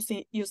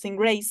using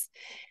race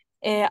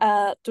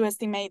to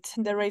estimate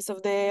the race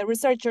of the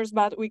researchers,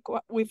 but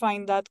we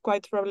find that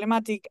quite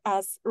problematic,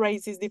 as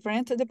race is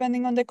different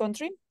depending on the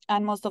country,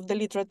 and most of the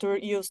literature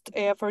used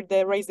for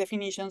the race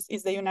definitions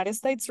is the United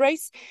States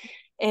race.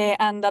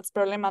 And that's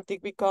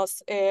problematic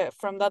because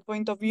from that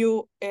point of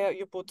view,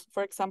 you put,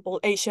 for example,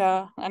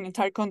 Asia, an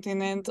entire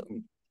continent,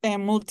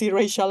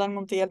 multiracial and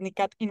multi-ethnic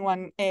in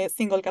one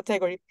single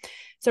category.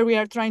 So we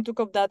are trying to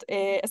cope that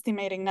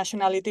estimating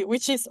nationality,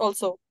 which is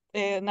also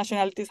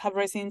nationalities have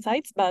race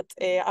insights, but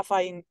a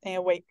fine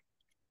way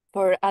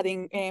for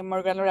adding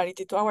more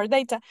granularity to our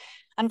data.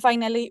 And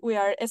finally, we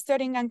are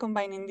studying and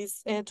combining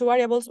these two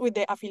variables with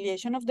the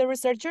affiliation of the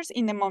researchers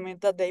in the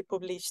moment that they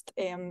published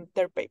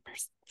their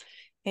papers.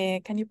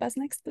 Can you pass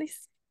next,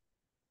 please?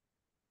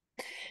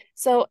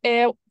 So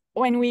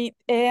when we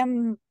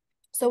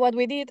so what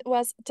we did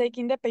was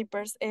taking the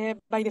papers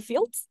by the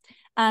fields,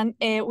 and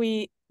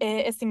we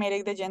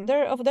estimated the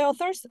gender of the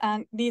authors,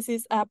 and this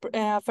is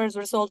a first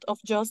result of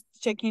just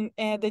checking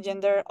the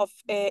gender of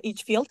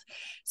each field.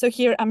 So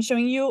here I'm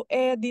showing you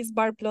these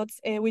bar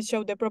plots which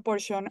show the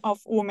proportion of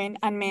women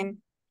and men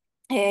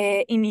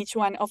in each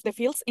one of the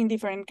fields in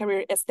different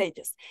career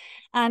stages.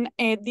 And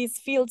these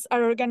fields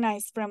are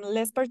organized from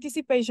less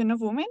participation of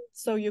women.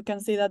 So you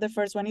can see that the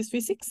first one is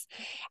physics,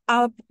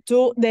 up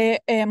to the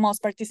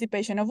most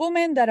participation of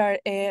women that are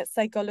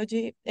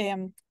psychology.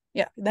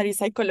 That is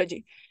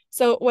psychology.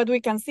 So what we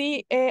can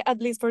see,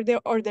 at least for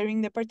the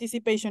ordering the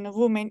participation of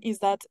women, is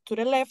that to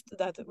the left,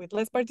 that with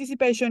less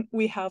participation,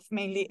 we have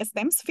mainly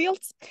STEM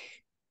fields.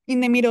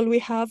 In the middle, we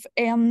have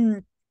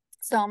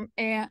some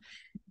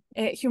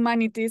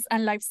humanities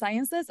and life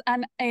sciences.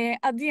 And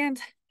at the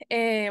end,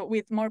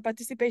 with more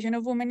participation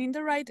of women in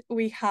the right,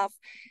 we have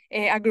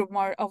a group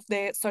more of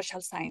the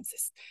social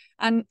sciences.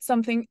 And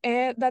something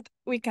that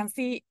we can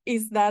see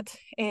is that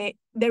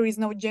there is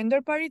no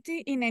gender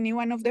parity in any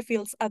one of the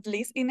fields, at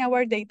least in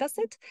our data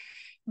set.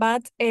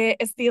 But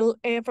still,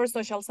 for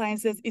social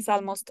sciences, is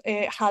almost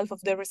half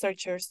of the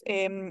researchers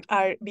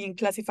are being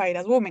classified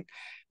as women.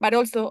 But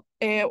also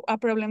a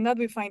problem that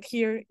we find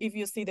here, if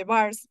you see the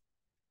bars,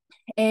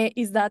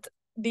 is that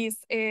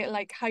this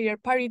like higher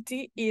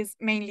parity is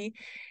mainly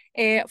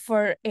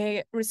for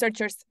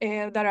researchers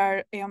that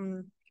are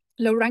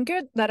low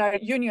ranked, that are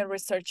junior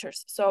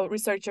researchers. So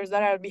researchers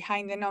that are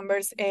behind the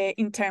numbers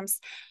in terms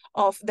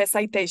of the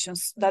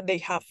citations that they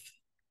have.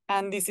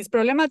 And this is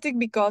problematic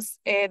because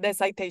the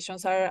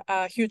citations are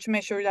a huge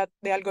measure that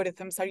the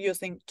algorithms are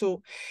using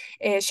to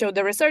show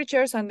the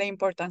researchers and the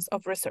importance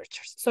of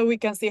researchers. So we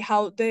can see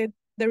how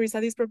there is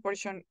a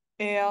disproportion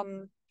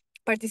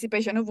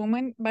participation of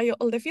women by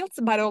all the fields,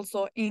 but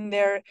also in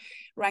their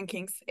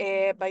rankings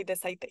by the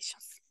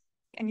citations.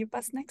 Can you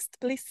pass next,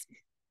 please?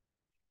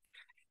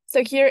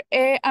 So here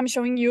I'm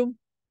showing you,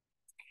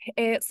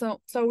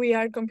 so we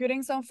are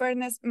computing some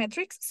fairness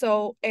metrics.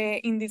 So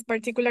in this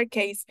particular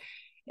case,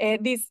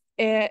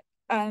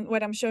 and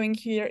what I'm showing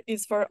here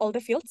is for all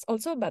the fields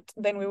also, but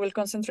then we will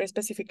concentrate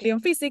specifically on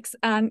physics.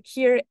 And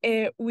here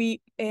we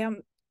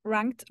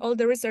ranked all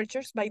the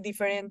researchers by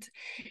different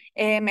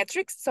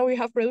metrics. So we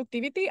have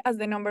productivity as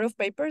the number of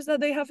papers that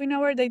they have in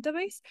our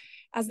database,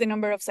 as the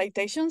number of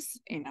citations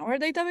in our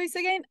database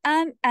again,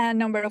 and a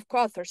number of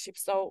co-authorships.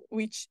 So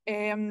which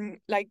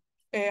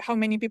how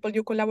many people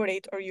you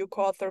collaborate or you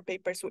co-author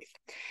papers with.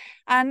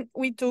 And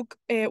we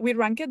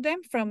ranked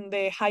them from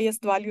the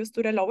highest values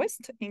to the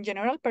lowest in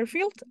general per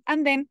field.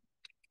 And then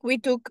we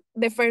took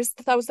the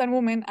first 1,000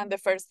 women and the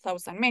first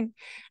 1,000 men,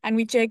 and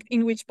we checked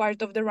in which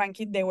part of the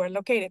ranking they were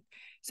located.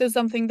 So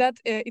something that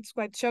it's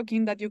quite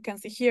shocking that you can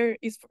see here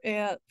is,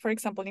 for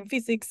example, in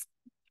physics,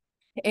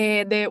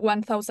 the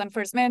 1,000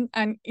 first men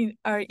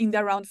are in the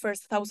around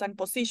first 1,000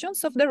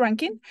 positions of the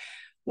ranking,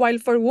 while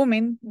for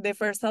women, the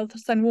first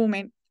 1,000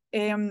 women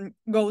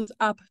goes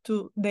up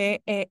to the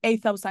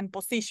 8,000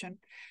 position.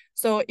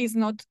 So it's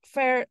not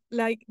fair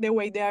like the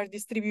way they are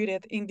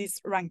distributed in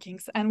these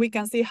rankings. And we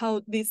can see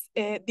how this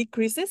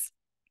decreases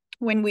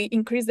when we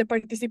increase the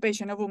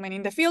participation of women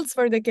in the fields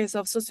for the case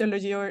of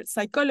sociology or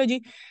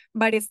psychology,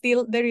 but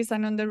still there is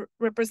an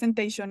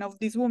underrepresentation of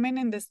these women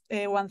in this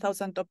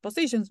 1,000 top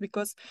positions,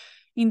 because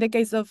in the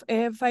case of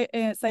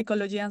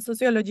psychology and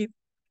sociology,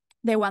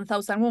 the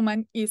 1,000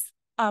 woman is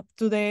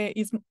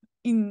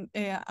in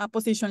a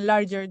position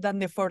larger than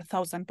the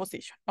 4,000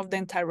 position of the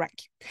entire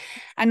ranking.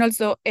 And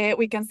also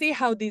we can see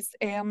how this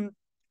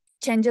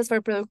changes for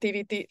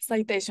productivity,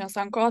 citations,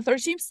 and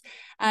co-authorships.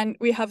 And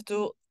we have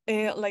to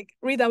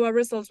read our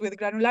results with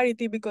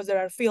granularity, because there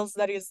are fields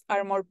that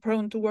are more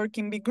prone to work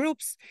in big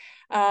groups,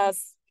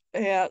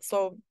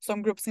 so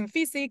some groups in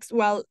physics,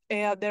 while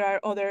there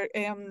are other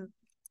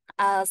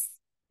as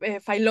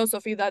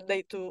philosophy that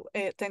they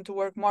tend to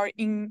work more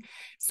in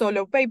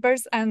solo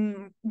papers,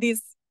 and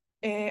this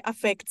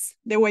affects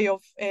the way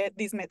of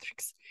these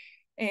metrics.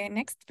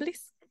 Next,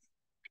 please.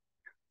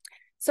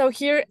 So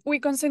here we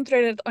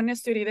concentrated on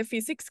study the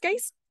physics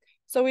case.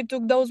 So we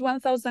took those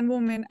 1,000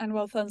 women and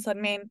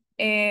 1,000 men,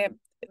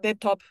 the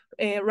top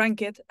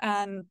ranked,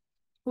 and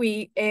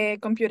we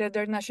computed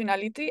their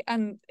nationality,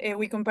 and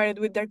we compared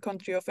with their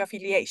country of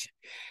affiliation.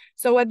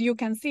 So what you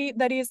can see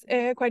that is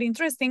quite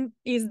interesting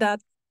is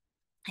that,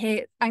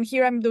 and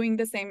here I'm doing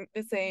the same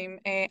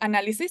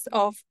analysis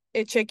of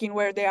checking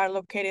where they are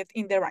located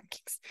in the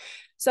rankings.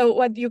 So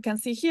what you can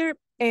see here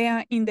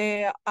in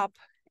the up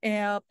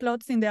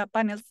plots in the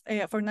panels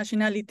for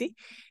nationality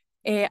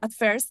at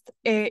first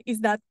is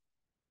that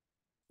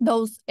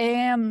those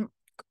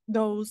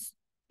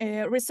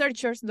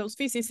researchers, those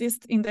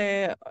physicists in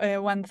the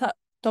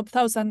top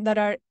 1,000 that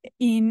are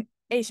in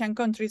Asian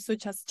countries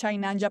such as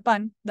China and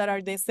Japan, that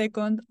are the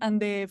second and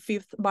the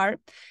fifth bar,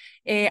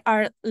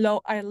 are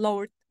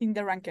lower in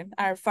the ranking,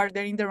 are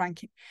farther in the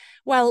ranking.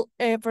 While,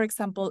 for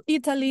example,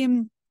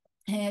 Italy,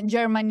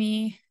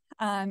 Germany,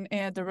 and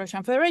the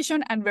Russian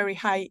Federation are very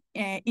high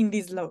in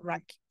this low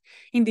ranking.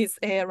 In this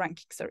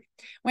ranking, sorry.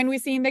 When we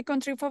see in the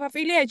country of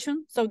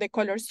affiliation, so the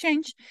colors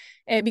change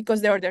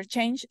because the order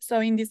change. So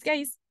in this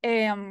case,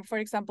 for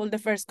example, the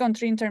first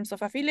country in terms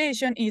of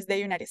affiliation is the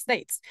United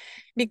States,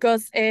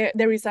 because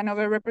there is an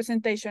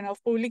overrepresentation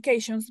of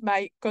publications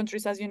by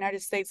countries as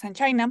United States and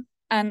China.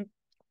 And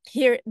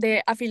here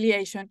the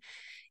affiliation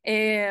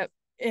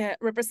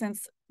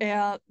represents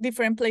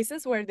different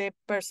places where the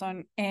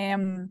person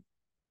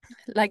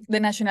like the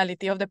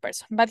nationality of the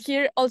person. But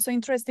here also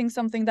interesting,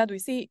 something that we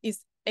see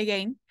is,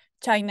 again,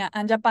 China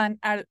and Japan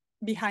are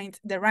behind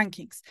the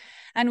rankings.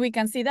 And we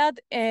can see that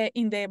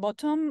in the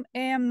bottom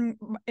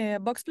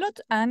box plot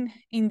and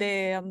in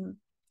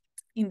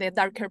the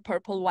darker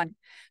purple one.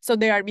 So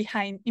they are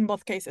behind in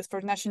both cases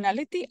for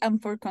nationality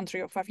and for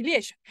country of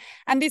affiliation.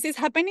 And this is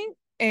happening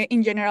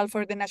in general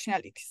for the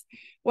nationalities.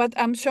 What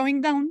I'm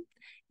showing down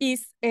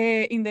is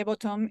in the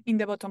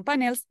bottom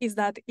panels is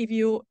that if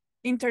you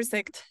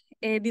intersect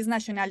these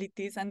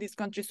nationalities and these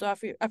countries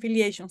of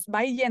affiliations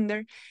by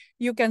gender,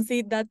 you can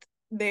see that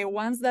the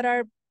ones that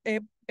are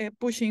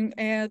pushing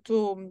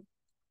to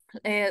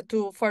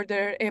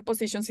further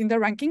positions in the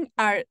ranking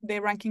are the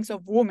rankings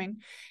of women,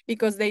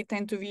 because they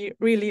tend to be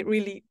really,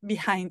 really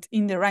behind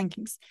in the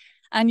rankings.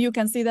 And you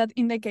can see that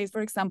in the case,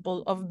 for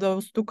example, of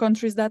those two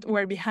countries that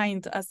were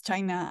behind as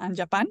China and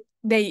Japan,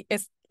 they,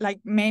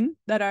 like men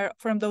that are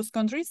from those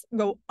countries,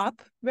 go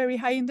up very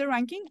high in the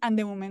ranking, and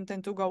the women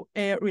tend to go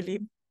really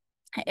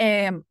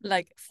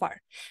like far.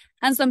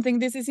 And something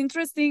this is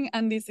interesting,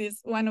 and this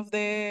is one of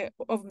the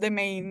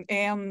main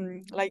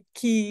like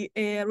key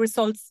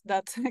results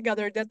that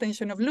gathered the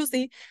attention of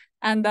Lucy,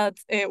 and that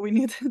we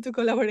need to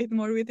collaborate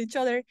more with each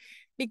other,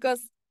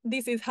 because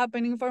this is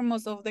happening for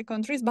most of the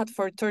countries, but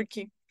for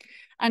Turkey.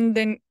 And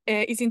then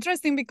it's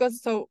interesting because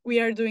so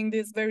we are doing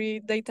these very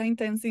data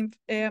intensive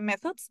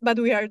methods, but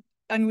we are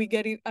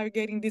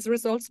getting these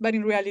results, but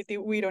in reality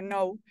we don't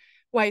know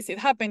why is it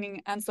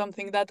happening. And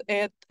something that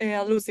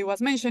Lucy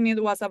was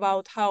mentioning was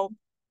about how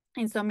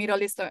in some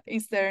Middle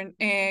Eastern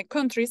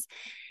countries,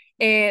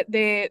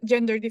 the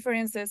gender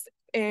differences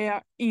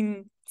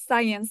in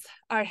science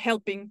are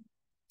helping,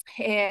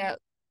 are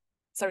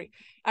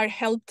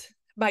helped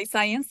by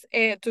science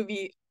to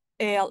be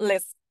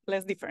less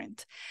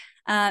different.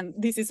 And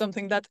this is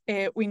something that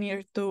we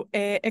need to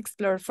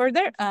explore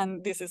further.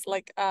 And this is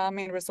like a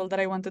main result that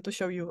I wanted to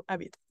show you a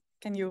bit.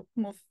 Can you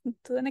move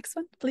to the next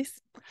one, please?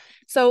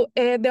 So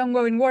the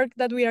ongoing work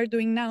that we are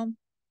doing now,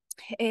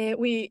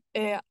 we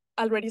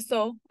already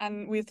saw,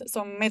 and with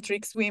some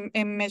metrics, we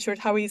measured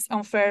how it's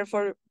unfair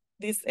for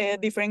these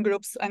different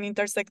groups and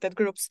intersected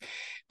groups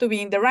to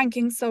be in the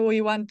rankings. So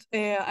we want,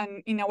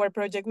 and in our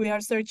project, we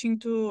are searching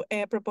to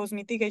propose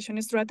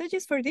mitigation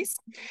strategies for this.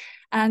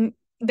 And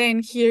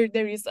then here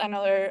there is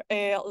another,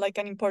 like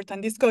an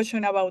important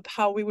discussion about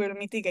how we will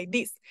mitigate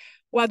this,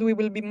 what we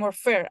will be more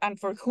fair, and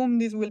for whom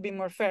this will be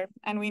more fair.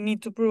 And we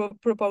need to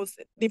propose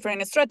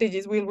different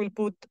strategies. We will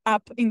put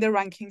up in the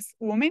rankings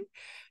women.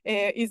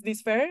 Is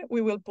this fair?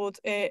 We will put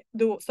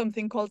do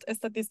something called a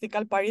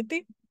statistical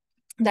parity.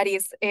 That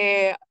is,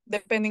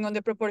 depending on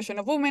the proportion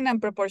of women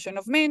and proportion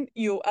of men,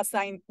 you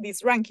assign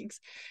these rankings.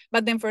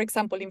 But then, for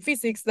example, in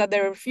physics, that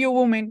there are few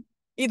women,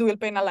 it will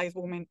penalize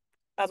women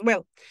as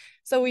well.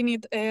 So we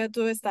need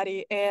to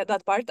study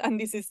that part, and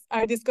this is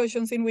our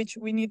discussions in which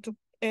we need to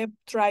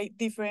try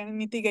different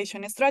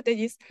mitigation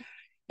strategies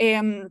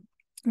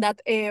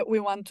that we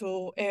want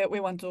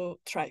to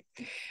try,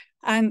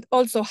 and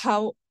also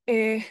how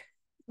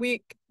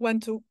we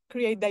want to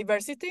create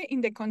diversity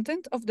in the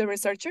content of the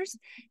researchers,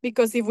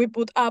 because if we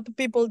put up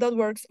people that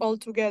works all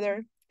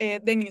together,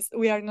 then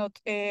we are not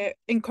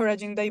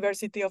encouraging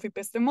diversity of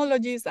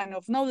epistemologies and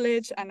of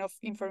knowledge and of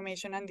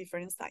information and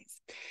different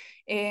science.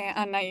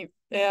 And I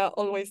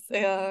always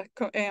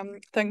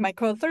thank my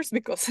co-authors,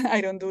 because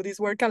I don't do this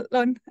work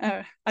alone,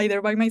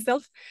 either by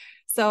myself.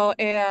 So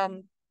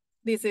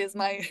this is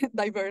my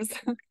diverse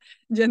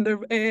gender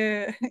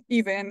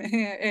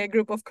even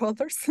group of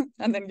co-authors,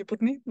 and then you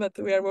put me, but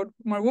we are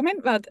more women.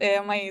 But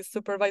my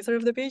supervisor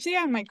of the PhD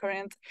and my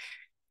current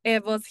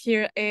was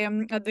here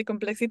at the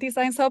Complexity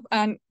Science Hub,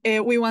 and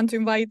we want to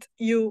invite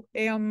you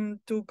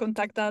to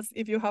contact us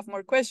if you have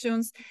more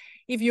questions,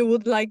 if you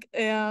would like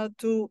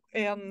to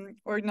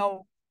or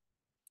know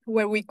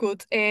where we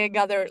could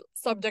gather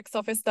subjects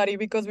of a study,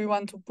 because we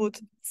want to put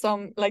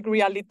some like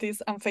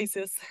realities and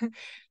faces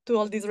to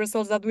all these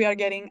results that we are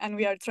getting, and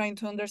we are trying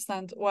to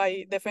understand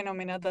why the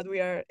phenomena that we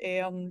are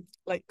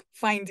like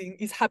finding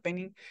is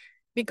happening.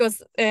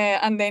 Because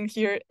and then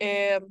here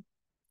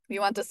we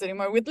want to study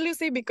more with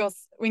Lucy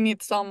because we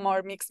need some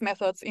more mixed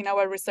methods in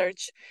our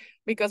research,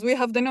 because we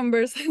have the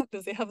numbers,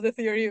 Lucy have the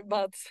theory,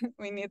 but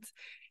we need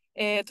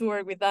to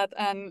work with that.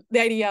 And the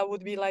idea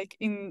would be like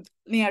in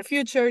near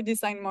future,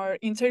 design more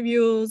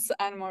interviews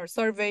and more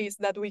surveys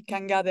that we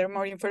can gather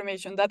more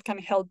information that can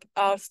help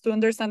us to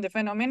understand the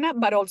phenomena,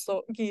 but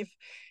also give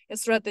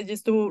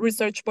strategies to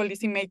research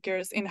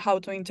policymakers in how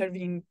to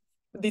intervene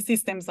these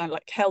systems and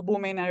like help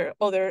women or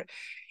other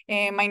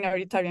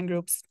minoritarian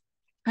groups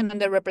and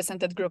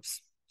underrepresented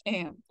groups,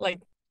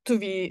 like to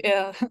be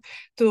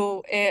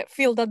to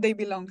feel that they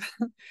belong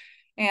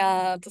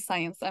to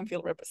science and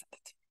feel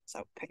represented.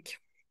 So thank you.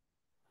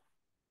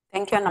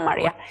 Thank you, Ana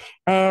Maria.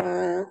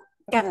 Yeah,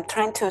 I'm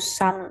trying to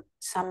sum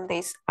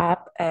this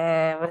up.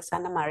 As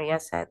Ana Maria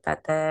said,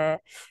 that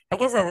I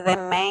guess that the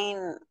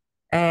main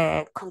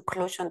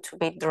conclusion to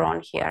be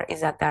drawn here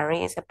is that there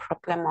is a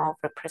problem of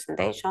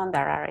representation.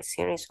 There are a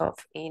series of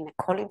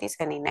inequalities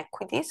and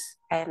inequities,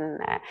 and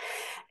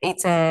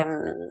it's a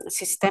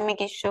systemic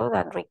issue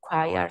that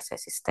requires a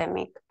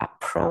systemic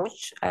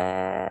approach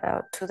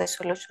to the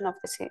solution of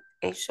the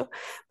issue.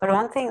 But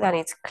one thing that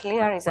is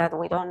clear is that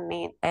we don't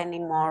need any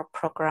more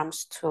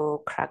programs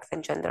to crack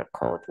the gender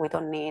code. We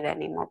don't need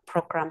any more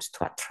programs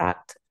to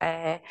attract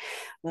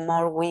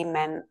more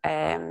women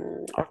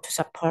or to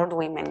support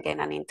women gain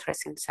an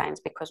interest in science,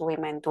 because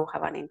women do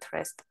have an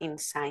interest in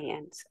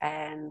science,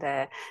 and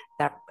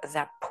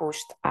they're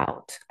pushed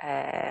out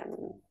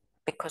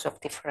because of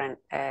different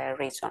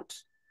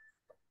reasons.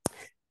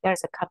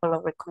 There's a couple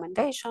of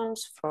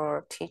recommendations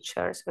for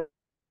teachers,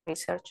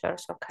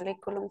 researchers, or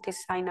curriculum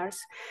designers,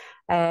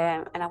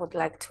 and I would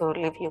like to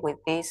leave you with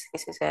this.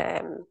 This is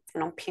an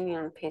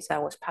opinion piece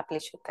that was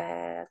published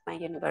at my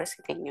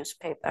university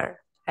newspaper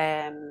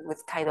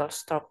with title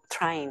 "Stop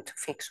Trying to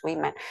Fix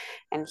Women,"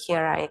 and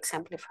here I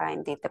exemplify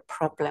indeed the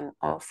problem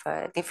of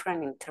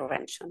different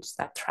interventions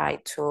that try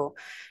to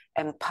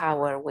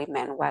empower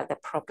women, while the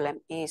problem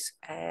is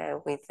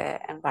with the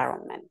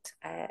environment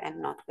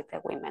and not with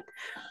the women.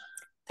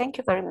 Thank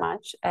you very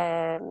much.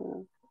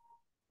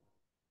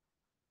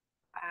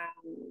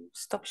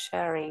 Stop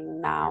sharing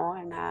now,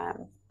 and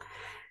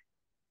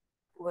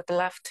would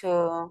love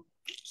to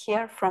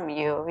hear from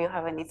you if you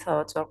have any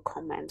thoughts or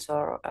comments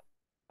or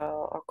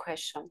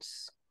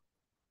questions.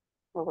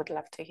 We would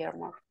love to hear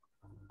more.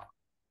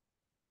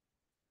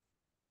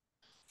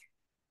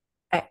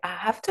 I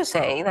have to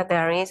say that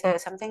there is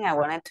something I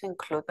wanted to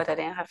include, but I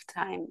didn't have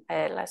time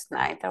last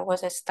night. There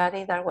was a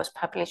study that was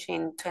published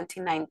in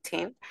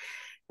 2019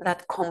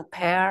 that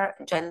compare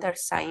gender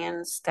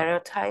science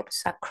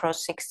stereotypes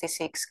across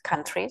 66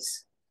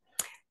 countries.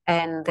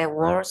 And the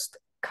worst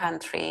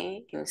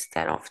country,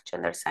 instead of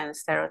gender science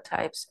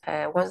stereotypes,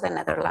 was the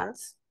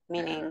Netherlands,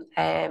 meaning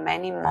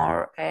many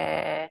more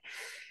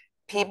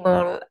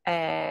people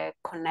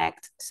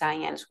connect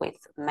science with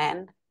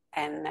men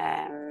and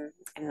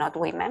not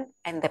women.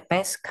 And the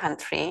best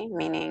country,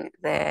 meaning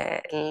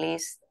the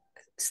least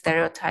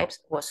stereotypes,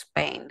 was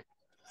Spain.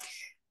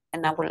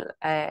 And I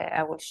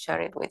will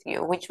share it with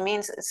you, which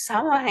means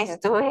someone is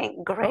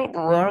doing great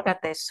work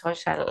at the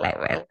social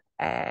level,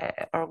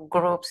 or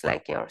groups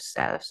like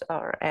yourselves,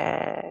 or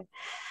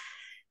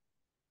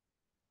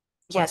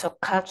yeah, so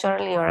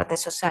culturally or at the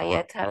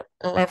societal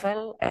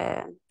level,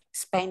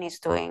 Spain is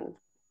doing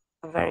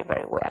very,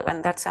 very well.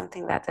 And that's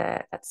something that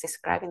that's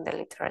described in the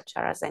literature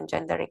as the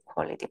gender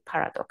equality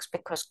paradox,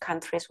 because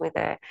countries with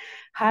a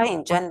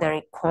high gender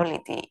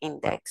equality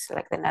index,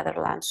 like the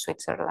Netherlands,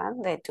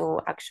 Switzerland, they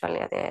do actually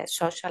at the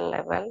social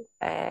level,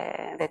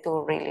 they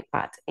do really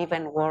bad,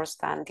 even worse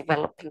than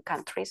developing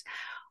countries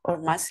or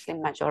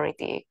Muslim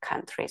majority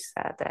countries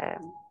that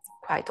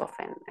quite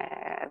often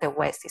the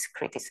West is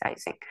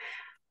criticizing.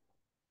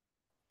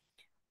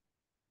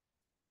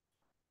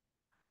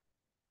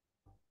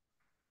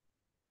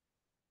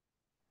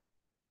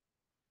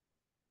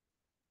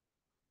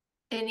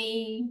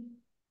 Any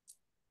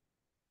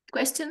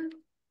question?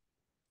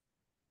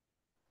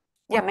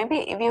 Yeah, maybe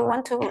if you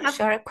want to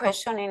share a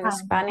question in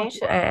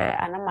Spanish, okay.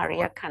 Ana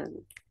Maria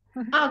can.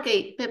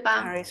 Okay,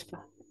 Pepa.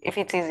 If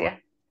it's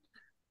easier.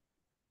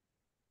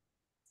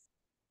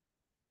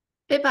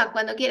 Pepa,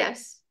 cuando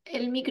quieras,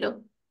 el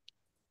micro.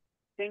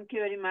 Thank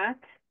you very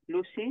much,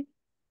 Lucy.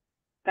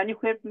 Can you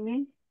hear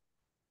me?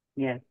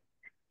 Yes.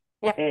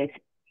 Yeah.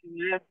 Thank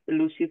you,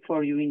 Lucy,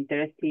 for your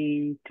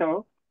interesting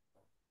talk.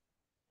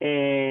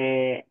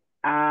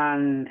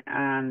 And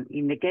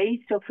in the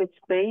case of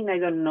Spain, I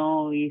don't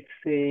know if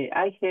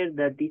I heard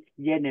that it's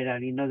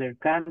general in other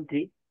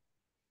countries.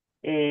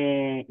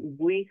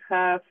 We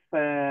have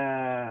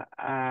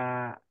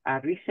a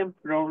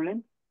recent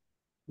problem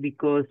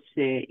because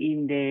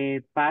in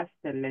the past,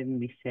 let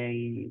me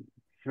say,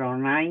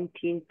 from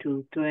 19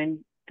 to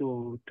 20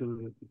 to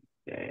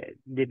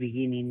the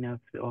beginning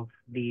of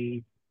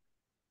this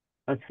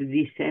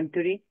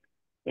century,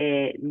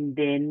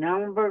 the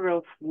number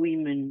of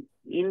women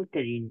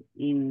entering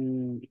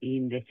in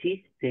the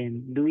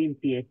system doing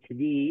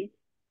PhD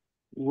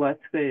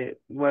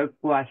were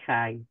quite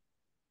high.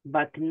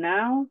 But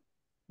now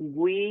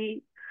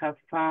we have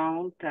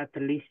found, at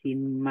least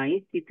in my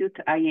institute,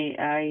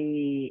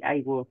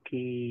 I work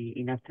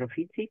in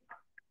astrophysics,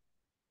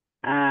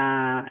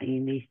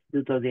 in the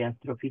Instituto de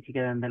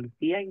Astrofísica de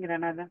Andalucía in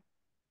Granada.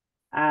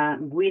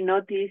 We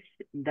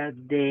noticed that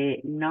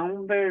the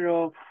number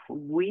of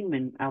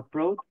women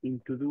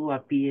approaching to do a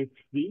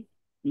PhD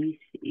is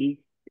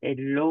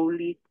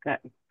slowly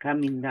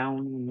coming down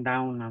and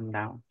down and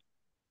down.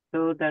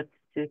 So that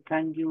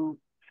can you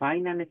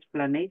find an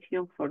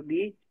explanation for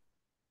this?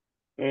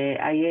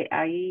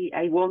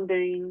 I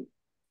wonder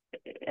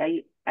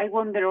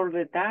all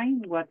the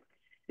time what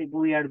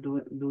we are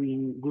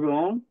doing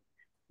wrong,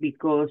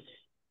 because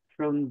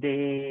from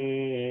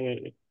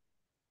the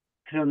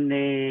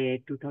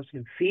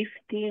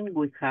 2015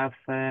 we have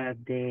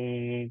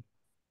the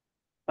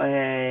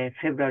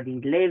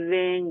February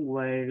 11,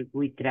 where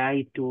we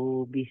try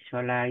to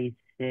visualize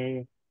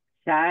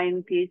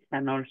scientists,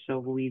 and also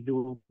we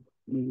do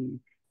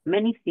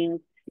many things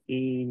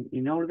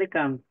in all the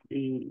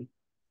country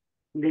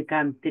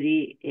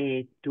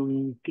to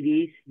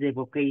increase the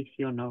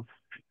vocation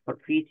for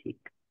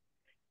physics.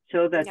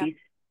 So that Yeah.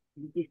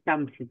 is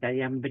something that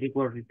I am very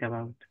worried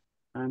about.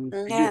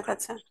 Yeah,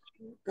 that's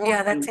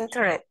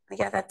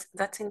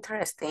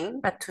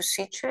interesting. But to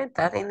situate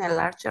that in a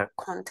larger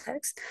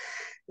context,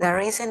 there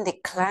is a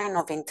decline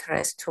of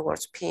interest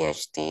towards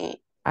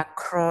PhD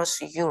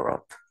across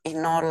Europe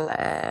in all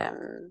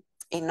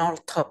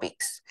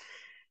topics.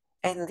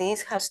 And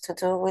this has to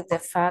do with the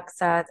fact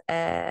that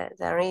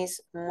there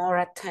is more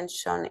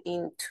attention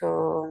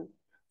into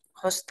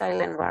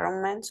hostile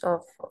environments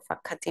of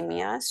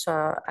academia.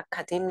 So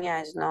academia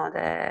is not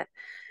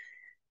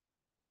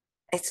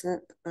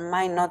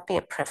might not be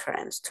a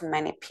preference to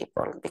many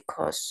people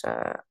because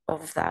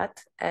of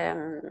that.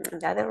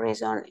 The other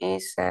reason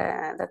is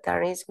that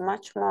there is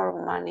much more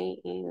money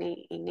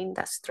in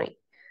industry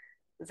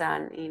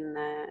than in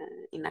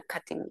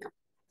academia.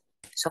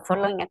 So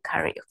following a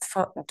career,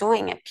 for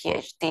doing a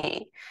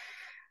PhD, it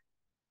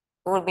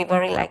will be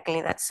very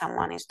likely that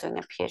someone is doing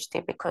a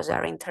PhD because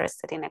they're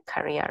interested in a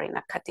career in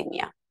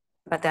academia.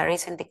 But there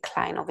is a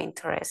decline of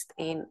interest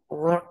in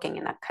working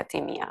in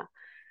academia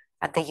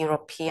at the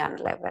European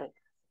level.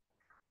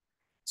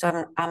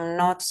 So I'm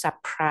not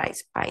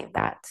surprised by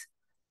that.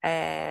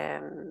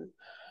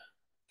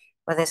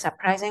 But the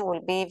surprising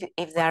will be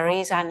if there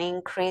is an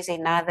increase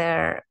in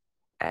other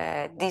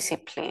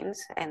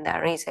disciplines and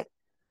there is a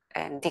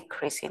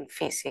decrease in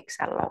physics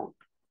alone.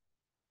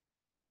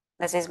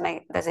 Does this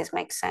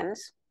make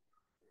sense?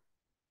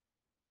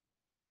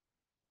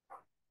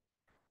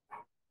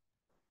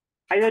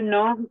 I don't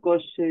know,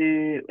 because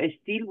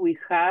still we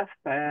have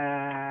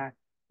a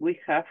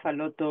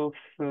lot of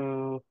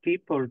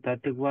people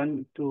that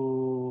want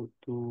to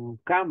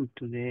come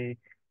to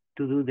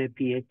do the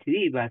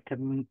PhD, but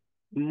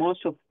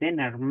most of them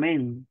are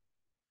men,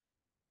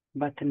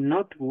 but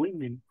not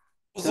women.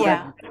 So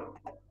Yeah. that's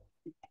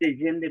the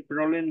gender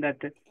problem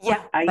that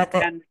I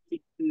can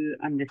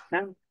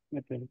understand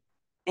better.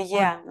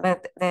 Yeah,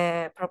 but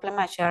the problem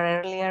I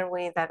shared earlier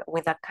with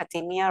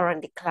academia, or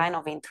a decline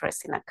of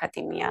interest in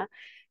academia,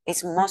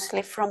 is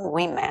mostly from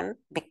women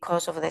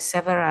because of the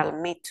several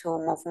Me Too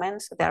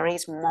movements. There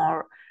is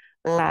more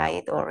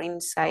light or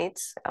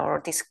insights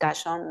or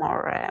discussion,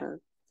 more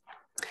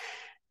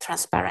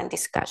transparent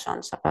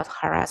discussions about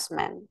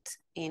harassment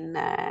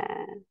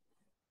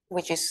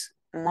which is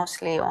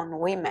mostly on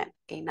women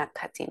in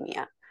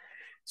academia.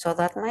 So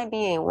that might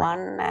be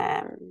one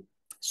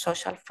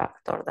social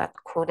factor that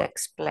could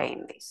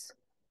explain this.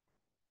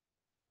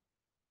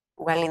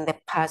 Well, in the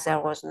past, there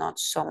was not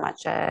so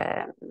much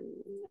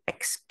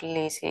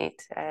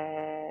explicit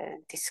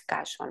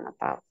discussion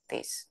about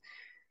this.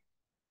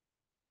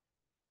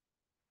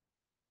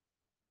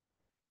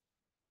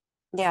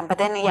 Yeah, but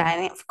then,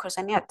 yeah, of course,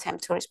 any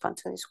attempt to respond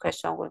to this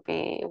question would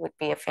be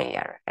a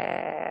failure.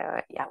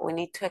 Yeah, we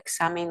need to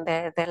examine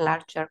the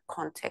larger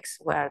context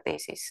where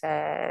this is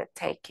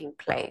taking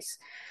place.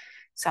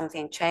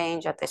 Something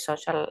changed at the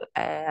social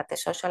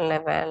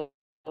level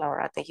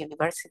or at the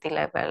university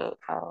level.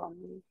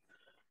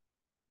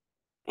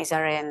 Is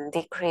there a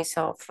decrease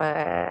of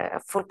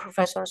full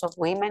professors of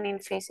women in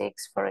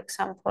physics, for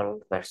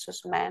example,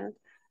 versus men?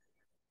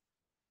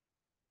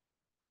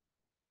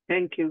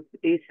 Thank you.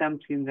 It's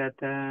something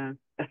that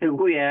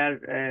we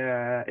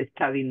are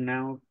studying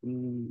now.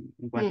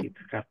 What it's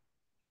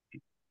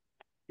happening.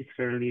 It's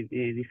really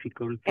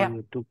difficult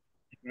to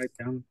write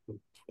down.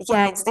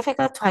 Yeah, it's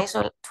difficult to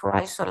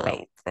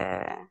isolate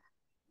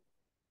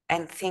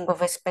and think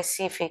of a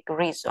specific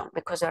reason,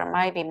 because there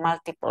might be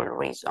multiple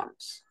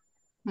reasons.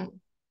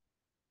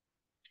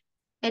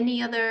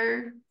 Any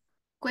other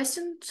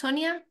question,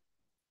 Sonia?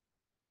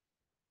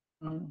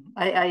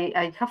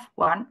 I have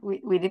one.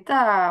 We did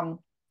a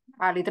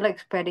little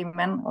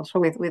experiment also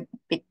with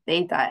big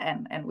data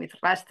and with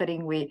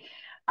rastering. We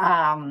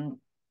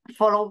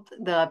followed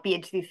the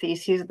PhD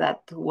thesis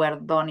that were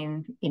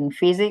done in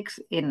physics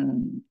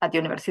at the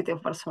University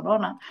of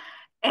Barcelona.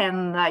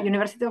 And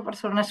University of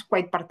Barcelona is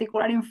quite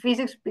particular in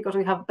physics because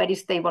we have very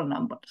stable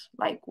numbers.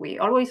 Like we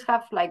always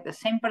have like the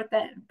same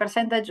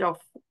percentage of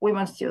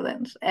women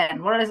students and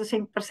more or less the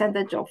same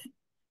percentage of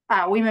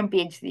women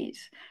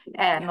PhDs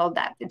and all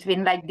that. It's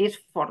been like this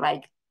for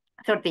like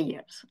 30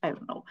 years, I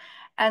don't know.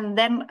 And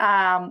then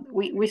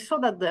we saw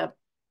that the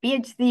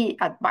PhD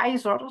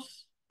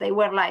advisors, they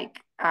were like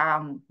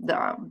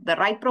the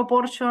right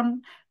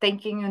proportion,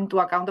 taking into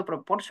account the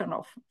proportion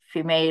of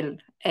female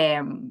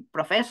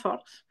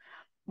professors.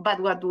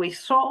 But what we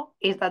saw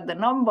is that the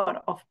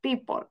number of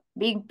people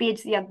being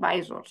PhD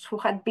advisors who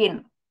had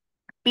been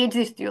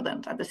PhD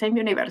students at the same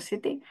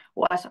university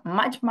was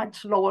much,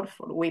 much lower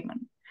for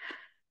women.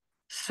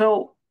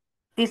 So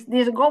this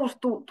goes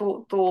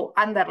to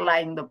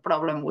underline the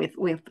problem with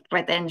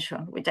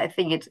retention, which I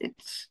think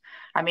it's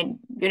I mean,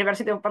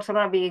 University of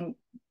Barcelona being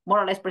more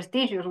or less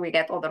prestigious, we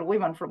get other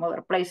women from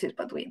other places,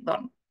 but we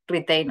don't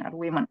retain our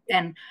women.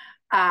 And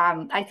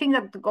I think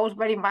that goes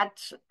very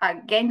much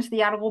against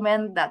the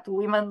argument that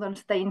women don't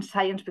stay in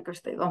science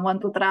because they don't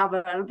want to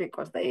travel,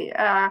 because they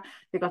have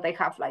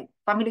like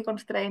family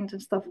constraints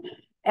and stuff.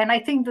 And I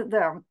think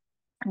that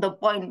the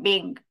point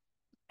being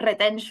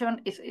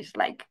retention is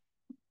like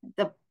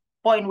the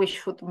point we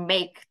should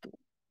make to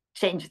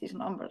change these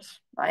numbers.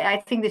 I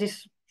think this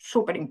is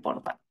super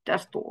important,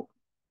 just to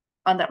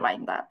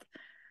underline that.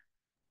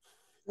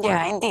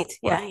 Yeah, indeed.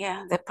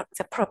 Yeah.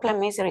 The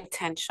problem is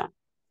retention.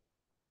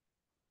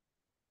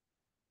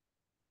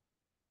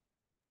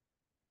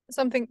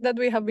 Something that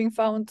we have been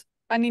found,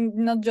 and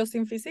not just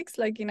in physics,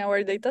 like in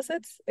our data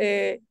sets,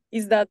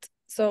 is that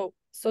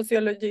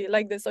sociology,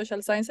 like the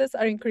social sciences,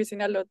 are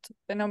increasing a lot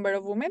the number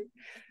of women,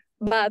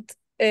 but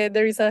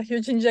there is a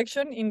huge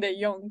injection in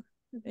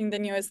the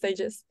newest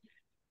stages.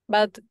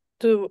 But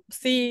to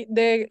see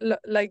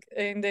like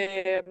in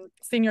the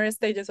senior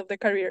stages of the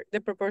career, the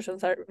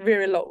proportions are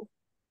very low.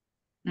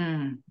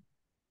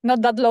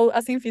 Not that low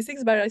as in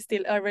physics, but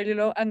still are really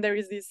low. And there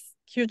is this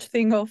huge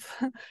thing of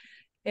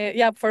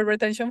for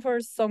retention for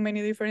so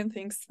many different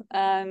things.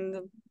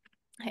 And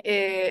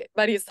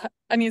but it's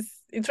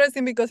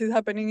interesting because it's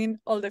happening in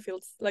all the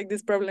fields, like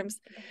these problems.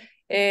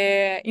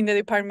 In the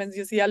departments,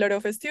 you see a lot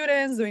of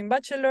students doing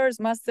bachelors,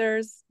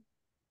 masters,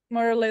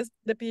 more or less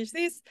the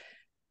PhDs,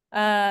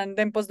 and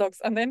then postdocs,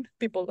 and then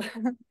people.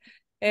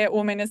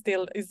 Women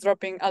still is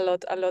dropping a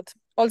lot.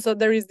 Also,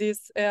 there is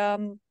this,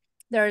 there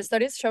are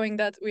studies showing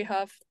that we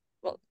have,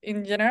 well,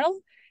 in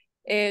general,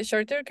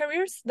 shorter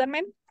careers than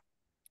men,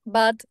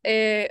 but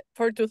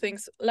for two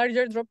things: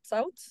 larger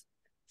dropouts,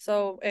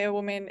 so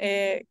women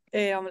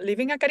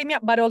leaving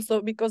academia, but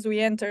also because we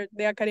entered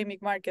the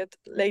academic market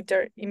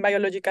later in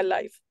biological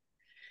life.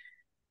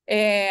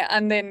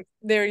 And then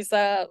there is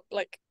a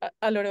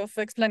lot of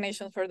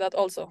explanations for that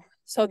also.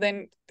 So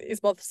then it's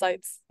both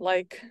sides,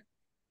 like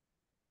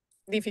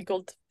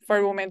difficult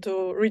for women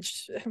to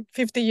reach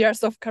 50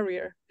 years of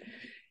career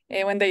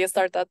when they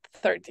start at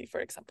 30,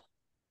 for example.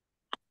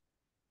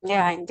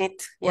 Yeah,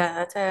 indeed.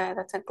 Yeah,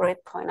 that's a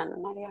great point, Ana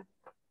María.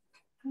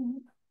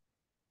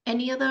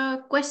 Any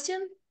other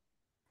question?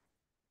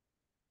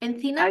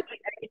 Encina? I'd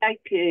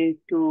like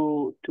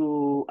to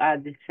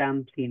add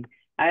something.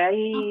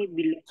 I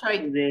belong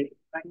to the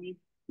Spanish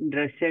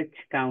Research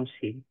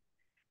Council,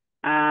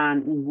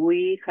 and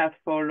we have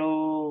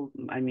followed,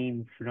 from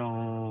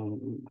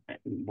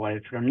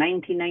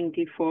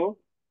 1994,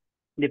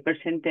 the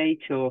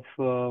percentage of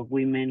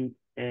women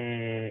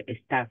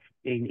staff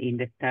in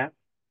the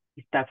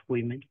staff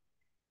women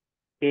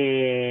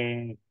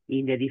in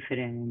the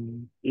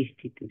different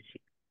institutions.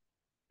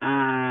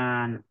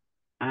 And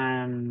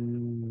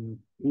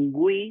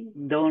we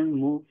don't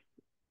move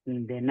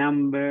the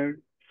number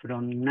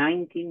from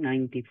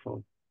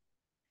 1994.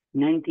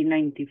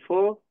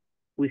 1994,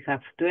 we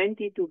have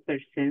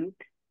 22%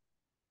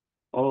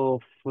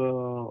 of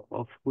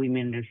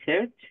women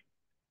research,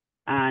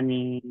 and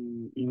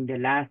in the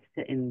last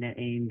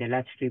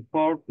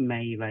report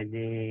made by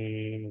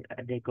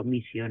the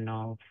Commission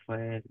of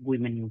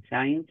Women in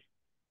Science,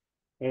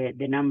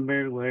 the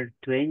number were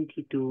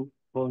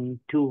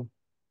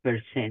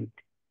 22.2%.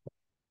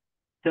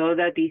 So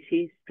that this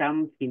is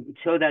something,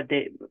 so that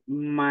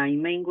my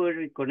main goal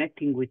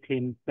reconnecting with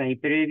my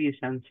previous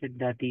answer,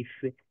 that if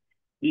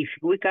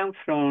we come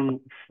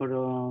from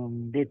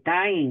the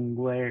time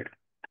where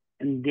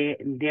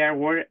there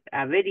were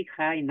a very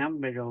high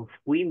number of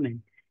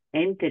women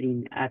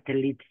entering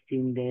athletes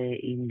in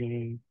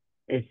the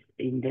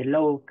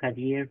low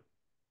career,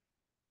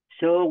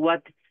 so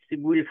what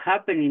will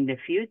happen in the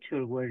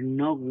future where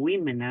no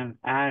women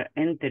are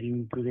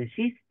entering into the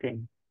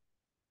system?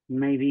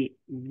 Maybe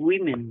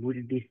women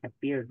will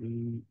disappear.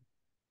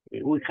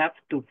 We have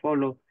to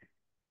follow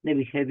the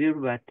behavior,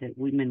 but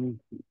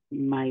women,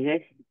 my guess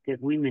is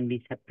that women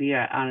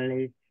disappear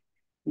unless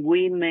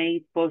we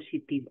make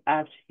positive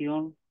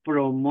action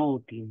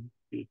promoting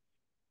it.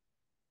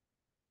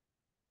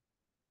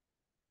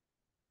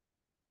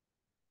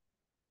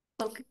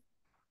 Okay.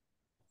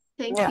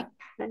 Thank Yeah,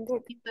 you. indeed.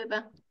 Thank you,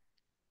 Eva.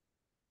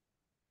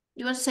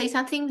 You want to say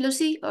something,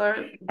 Lucy, or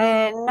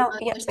No,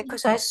 yeah,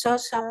 because I saw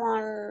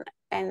someone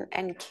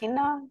in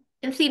Kina,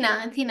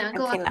 Encina,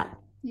 go on. Encina,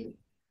 Mm.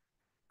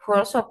 who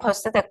also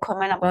posted a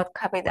comment about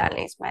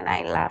capitalism, and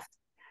I laughed.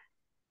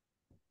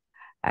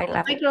 I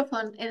laughed.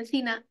 Microphone,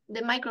 Encina,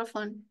 the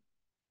microphone.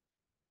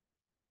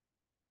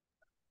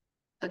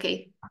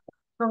 Okay.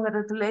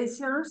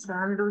 Congratulations,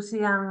 Lucy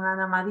and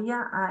Ana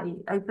María.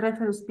 I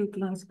prefer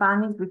speaking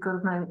Spanish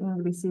because my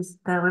English is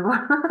terrible.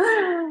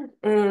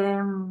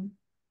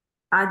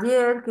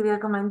 Ayer quería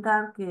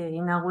comentar que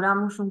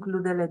inauguramos un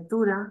club de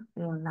lectura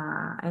en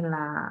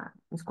la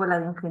Escuela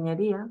de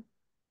Ingeniería,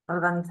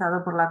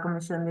 organizado por la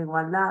Comisión de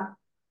Igualdad.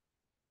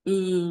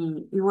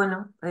 Y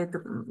bueno,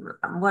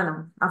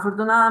 bueno,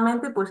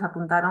 afortunadamente pues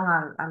apuntaron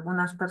a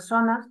algunas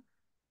personas,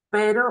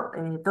 pero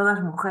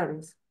todas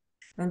mujeres.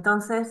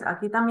 Entonces,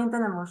 aquí también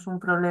tenemos un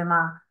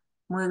problema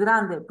muy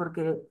grande,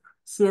 porque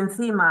si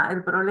encima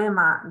el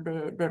problema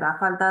de la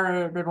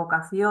falta de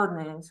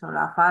vocaciones o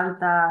la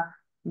falta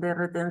de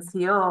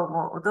retención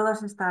o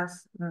todas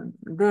estas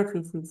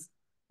déficits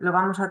lo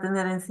vamos a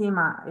tener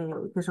encima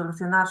que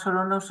solucionar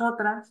solo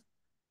nosotras,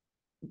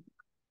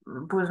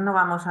 pues no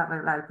vamos a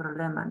arreglar el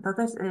problema.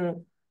 Entonces,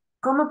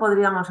 ¿cómo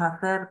podríamos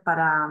hacer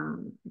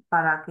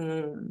para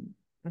que,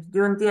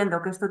 yo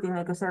entiendo que esto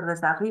tiene que ser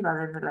desde arriba,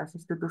 desde las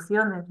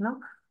instituciones,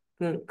 ¿no?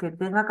 Que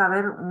tenga que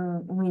haber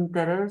un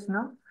interés,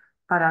 ¿no?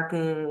 Para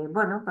que,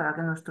 bueno, para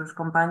que nuestros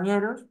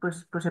compañeros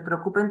pues se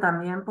preocupen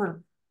también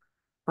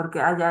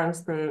porque haya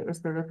este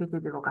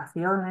déficit de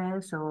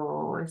vocaciones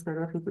o este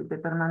déficit de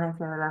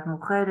permanencia de las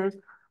mujeres,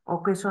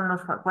 o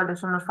cuáles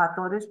son los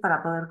factores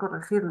para poder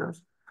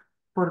corregirlos.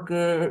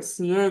 Porque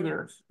si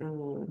ellos,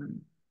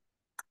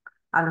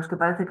 a los que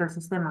parece que el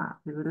sistema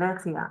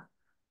privilegia,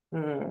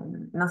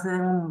 no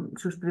ceden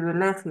sus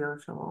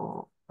privilegios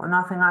o no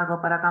hacen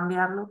algo para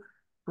cambiarlo,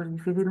 pues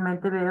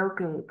difícilmente veo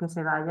que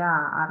se vaya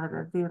a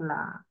revertir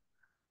la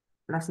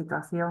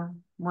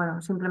situación.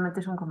 Bueno,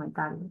 simplemente es un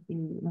comentario y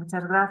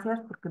muchas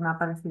gracias porque me ha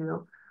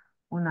parecido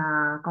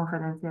una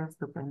conferencia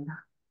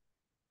estupenda.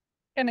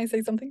 Can I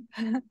say something?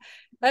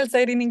 I'll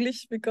say it in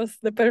English because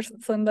the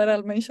person that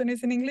I'll mention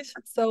is in English.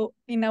 So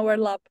in our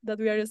lab that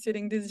we are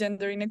studying these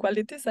gender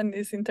inequalities and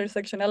these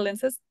intersectional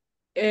lenses,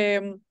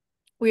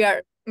 we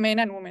are men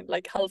and women,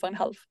 like half and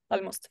half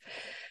almost.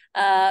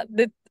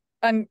 Our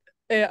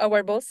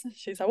boss,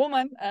 she's a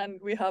woman,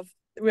 and we are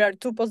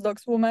 2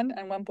 postdocs women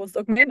and 1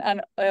 postdoc men,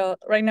 and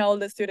right now all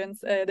the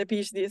students, the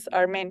PhDs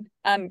are men.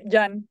 And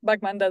Jan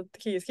Bachman, that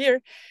he is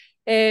here,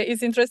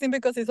 is interesting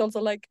because it's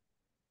also like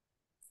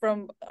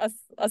from as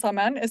a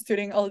man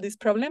studying all these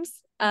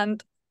problems,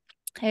 and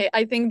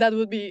I think that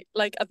would be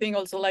like a thing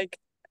also, like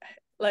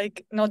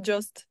not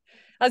just,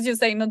 as you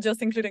say, not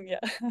just including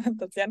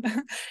that's Jan.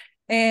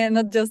 And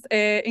not just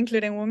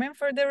including women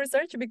for the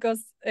research,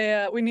 because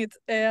we need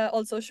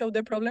also show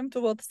the problem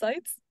to both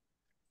sides.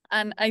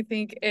 And I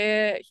think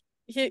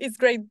it's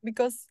great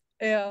because,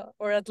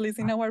 or at least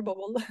in our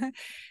bubble,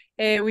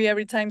 we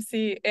every time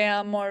see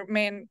more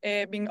men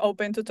being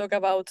open to talk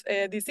about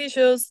these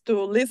issues,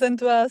 to listen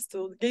to us,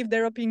 to give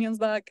their opinions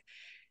back,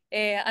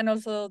 and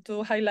also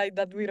to highlight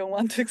that we don't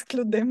want to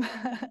exclude them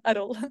at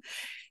all.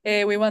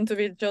 We want to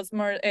be just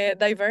more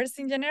diverse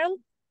in general.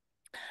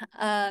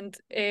 And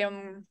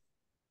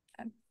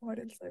what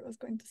else I was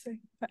going to say?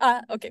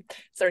 Okay,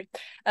 sorry.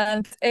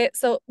 And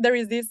so there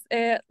is this,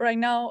 right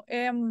now,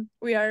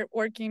 we are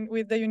working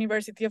with the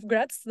University of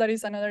Graz, that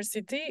is another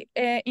city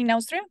in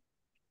Austria.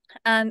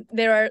 And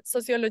there are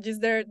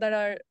sociologists there that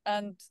are,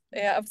 and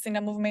I've seen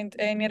a movement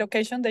in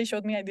education. They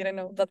showed me, I didn't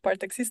know that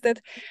part existed,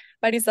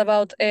 but it's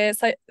about a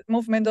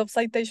movement of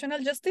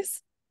citational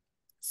justice.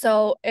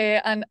 So,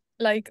 and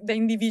like the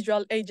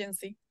individual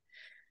agency.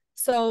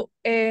 So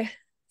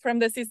from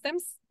the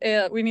systems,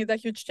 we need a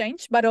huge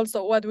change, but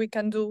also what we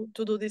can do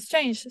to do this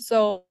change.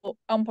 So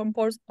on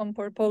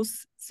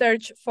purpose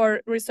search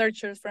for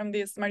researchers from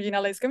these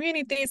marginalized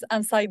communities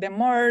and cite them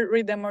more,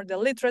 read them more the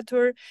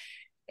literature.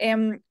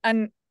 And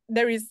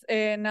there is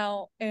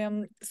now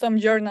some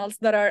journals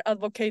that are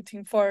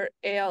advocating for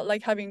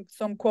like having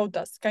some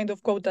quotas, kind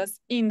of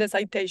quotas in the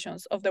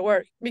citations of the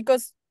work,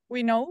 because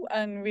we know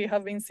and we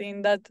have been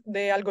seeing that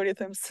the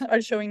algorithms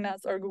are showing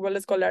us, or Google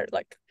Scholar,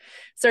 like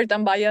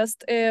certain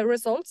biased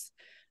results.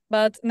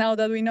 But now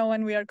that we know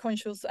and we are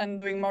conscious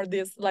and doing more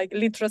this like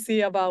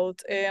literacy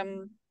about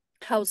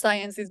how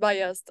science is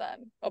biased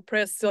and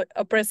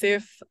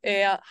oppressive,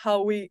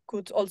 how we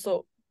could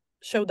also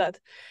show that.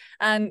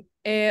 And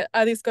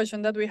a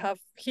discussion that we have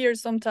here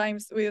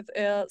sometimes with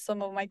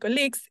some of my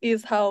colleagues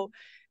is how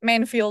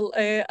men feel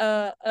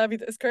a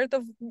bit scared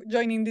of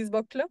joining these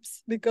book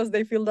clubs because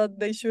they feel that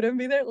they shouldn't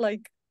be there.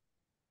 Like,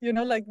 you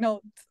know, like,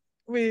 no,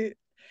 we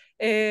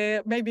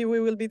maybe we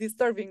will be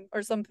disturbing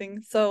or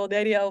something. So the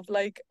idea of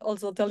like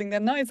also telling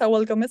them, no, it's a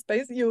welcome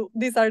space.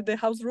 These are the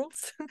house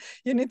rules.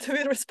 You need to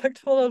be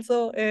respectful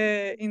also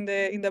in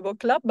the book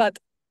club, but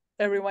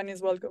everyone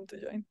is welcome to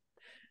join.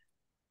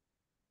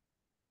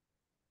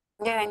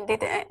 Yeah,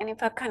 indeed. And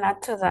if I can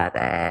add to that,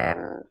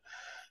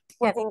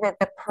 Yeah, I think that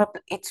the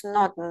problem it's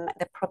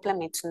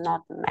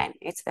not men.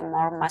 It's the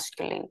more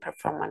masculine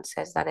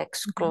performances that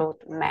exclude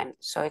men.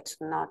 So it's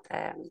not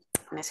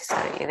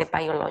necessarily the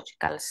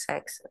biological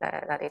sex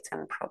that it's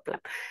a problem.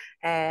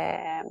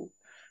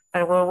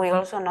 But what we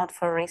also know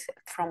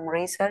from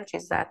research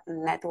is that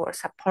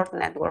support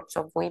networks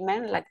of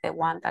women, like the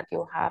one that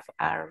you have,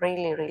 are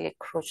really, really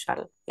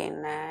crucial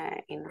in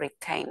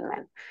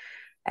retainment.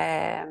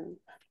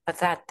 But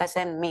that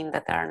doesn't mean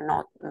that there are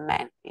not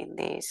men in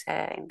these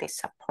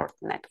support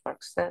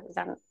networks.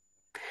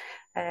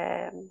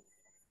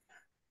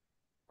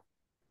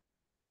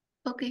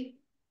 Okay.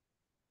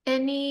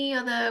 Any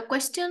other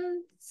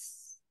questions?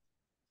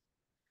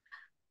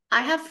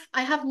 I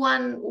have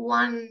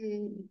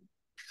one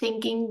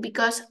thinking,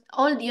 because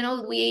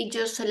we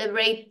just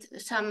celebrate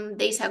some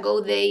days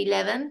ago the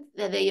 11th,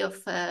 the Day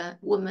of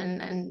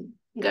Women and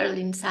Girl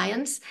in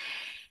Science,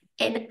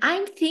 and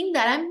I think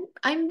that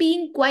I'm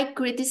being quite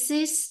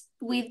criticist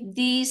with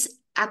this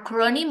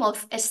acronym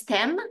of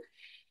STEM,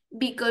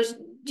 because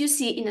you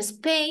see in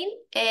Spain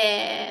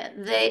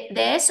the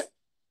S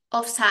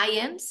of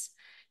science.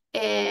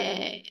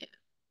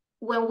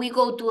 When we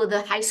go to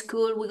the high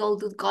school, we go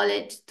to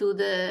college, to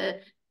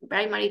the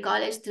primary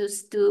college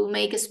to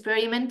make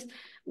experiment.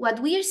 What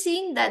we are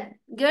seeing that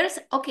girls,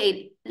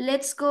 okay,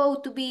 let's go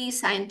to be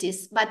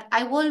scientists, but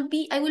I will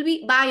be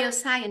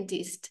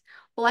bioscientist,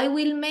 or I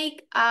will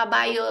make a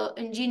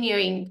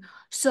bioengineering.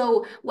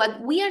 So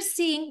what we are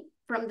seeing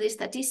from the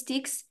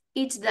statistics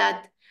is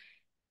that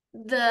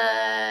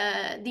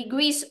the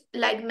degrees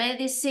like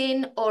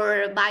medicine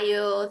or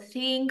bio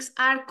things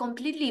are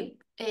completely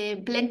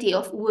plenty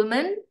of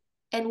women,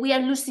 and we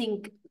are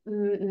losing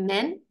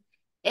men.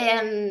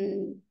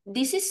 And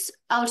this is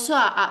also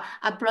a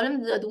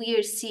problem that we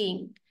are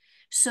seeing.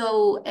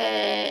 So,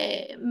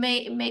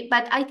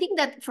 but I think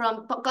that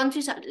from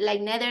countries like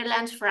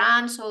Netherlands,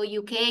 France, or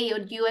UK, or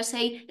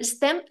USA,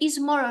 STEM is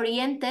more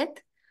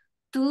oriented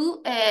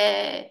to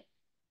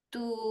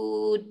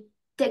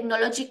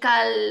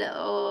technological,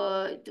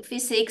 to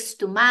physics,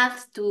 to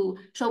math,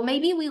 so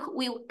maybe we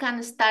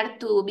can start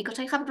to, because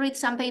I have read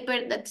some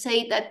paper that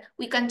say that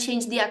we can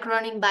change the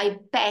acronym by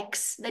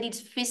PECs, that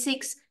it's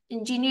physics,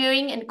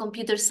 engineering, and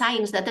computer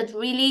science. That's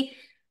really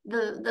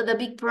the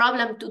big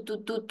problem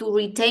to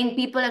retain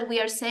people, as we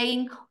are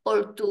saying,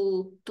 or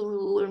to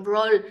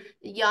enroll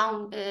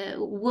young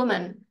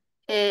women.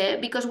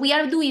 Because we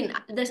are doing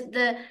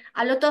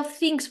a lot of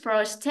things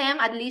for STEM,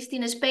 at least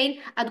in Spain,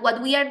 and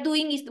what we are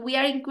doing is we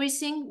are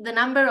increasing the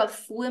number of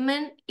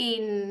women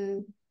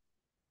in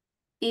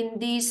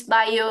this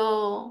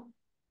bio,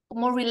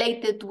 more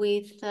related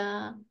with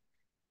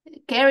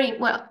caring.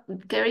 Well,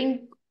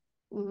 caring,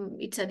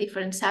 it's a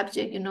different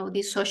subject,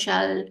 this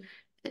social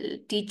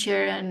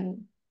teacher,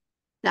 and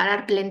there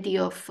are plenty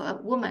of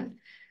women.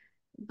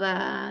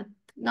 But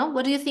no,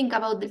 what do you think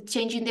about the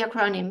changing the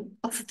acronym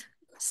of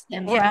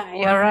STEM? Yeah,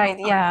 you're right.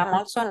 Yeah, I'm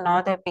also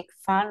not a big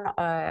fan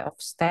of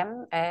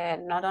STEM,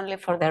 not only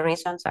for the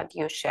reasons that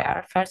you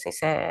share. First,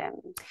 it's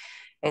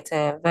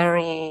a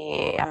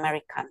very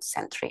American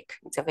centric.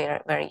 It's a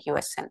very, very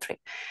US centric.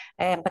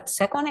 But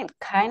second, it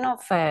kind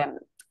of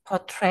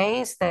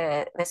portrays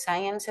the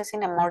sciences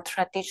in a more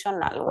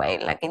traditional way,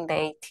 like in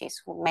the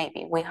 80s,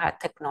 maybe we had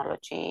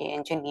technology,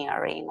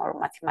 engineering, or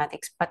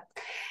mathematics,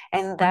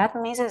 and that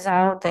misses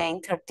out the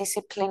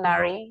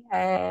interdisciplinary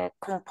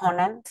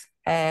component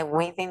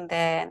within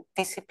the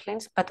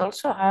disciplines, but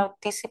also how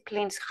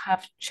disciplines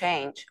have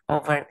changed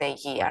over the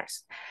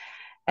years.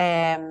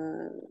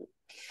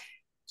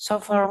 So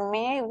for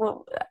me,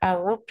 I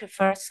would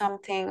prefer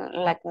something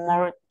like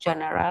more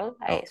general,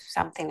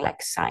 something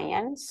like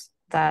science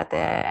that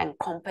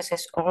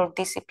encompasses all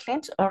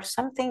disciplines, or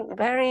something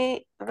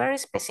very, very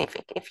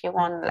specific. If you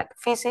want like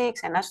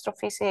physics and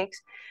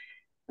astrophysics,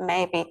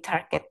 maybe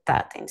target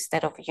that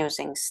instead of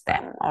using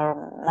STEM, or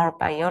more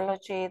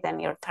biology, then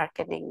you're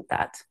targeting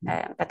that.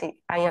 But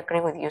I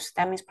agree with you,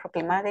 STEM is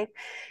problematic.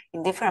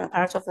 In different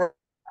parts of the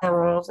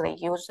world, they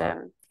use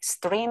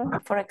STREAM,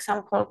 for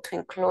example, to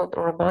include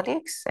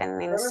robotics, and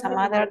in some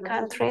other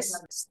countries,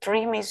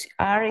 STREAM is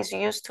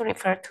used to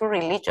refer to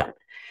religion.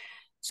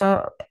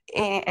 So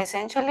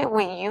essentially,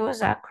 we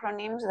use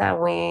acronyms that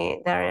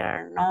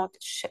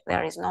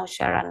there is no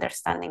shared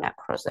understanding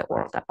across the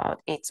world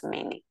about its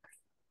meaning.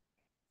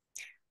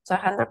 So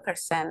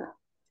 100%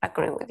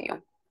 agree with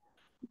you.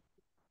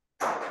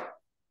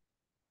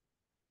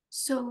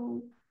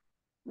 So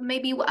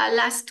maybe a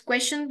last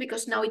question,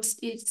 because now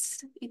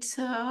it's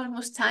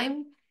almost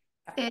time.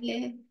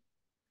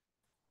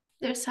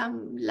 There's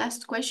some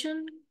last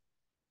question.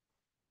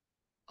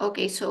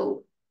 Okay,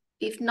 so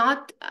if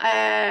not,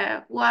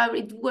 well,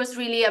 it was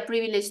really a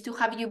privilege to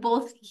have you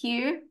both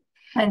here.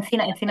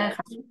 Encina has,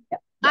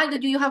 yeah.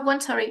 Do you have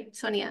one? Sorry,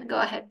 Sonia, go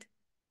ahead.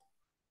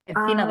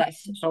 Encina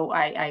does, so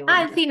I will.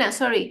 Encina,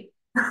 sorry.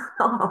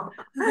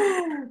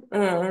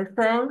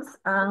 Thanks.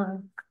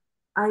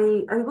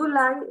 I would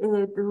like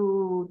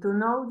to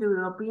know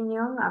your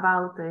opinion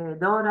about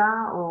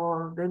Dora,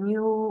 or the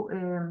new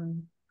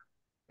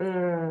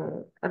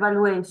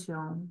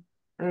evaluation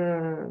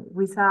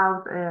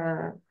without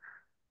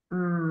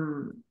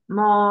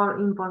more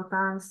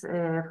importance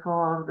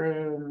for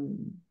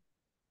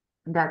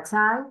the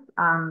child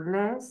and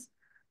less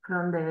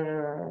from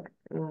the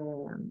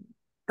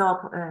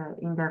top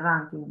in the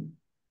ranking,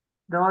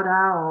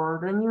 DORA or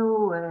the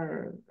new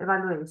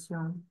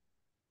evaluation.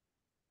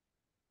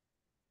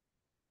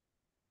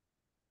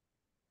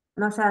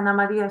 No sé, Ana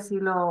María, si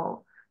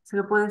lo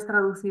puedes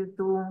traducir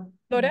tú.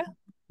 Dora?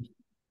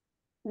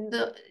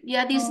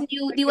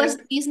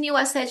 This new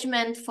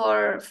assessment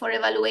for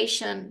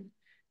evaluation,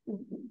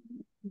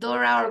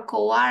 DORA or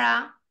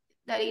COARA,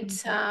 that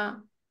it's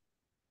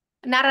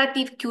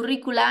narrative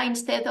curricula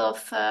instead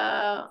of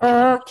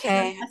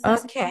Okay,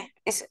 assessment. okay.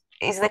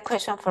 Is the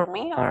question for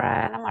me or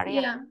Ana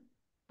María? Yeah.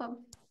 Well,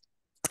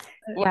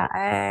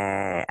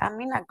 Yeah, I'm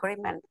in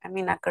agreement. I'm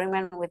in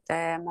agreement with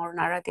the more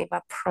narrative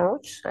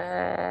approach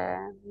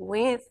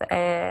with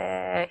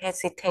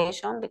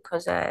hesitation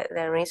because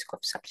the risk of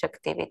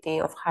subjectivity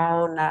of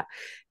how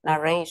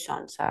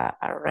narrations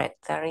are read.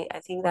 I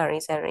think there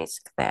is a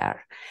risk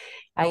there.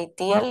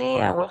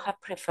 Ideally, I would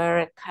have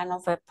preferred a kind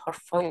of a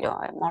portfolio,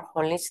 a more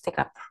holistic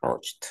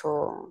approach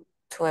to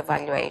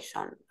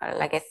evaluation,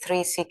 like a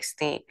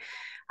 360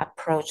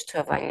 approach to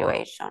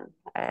evaluation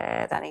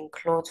that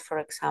includes, for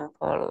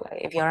example,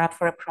 if you're up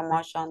for a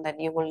promotion, then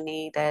you will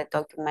need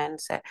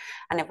documents,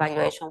 an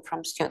evaluation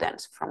from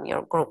students from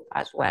your group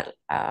as well,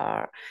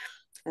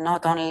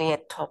 not only a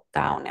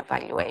top-down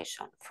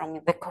evaluation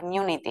from the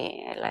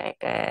community, like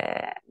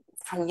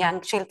from young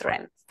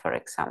children, for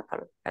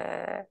example.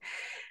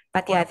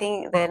 But yeah, I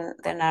think the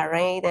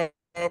narrated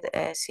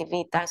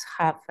CV does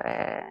have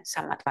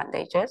some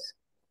advantages.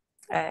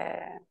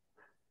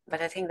 But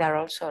I think there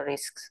are also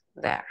risks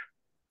there.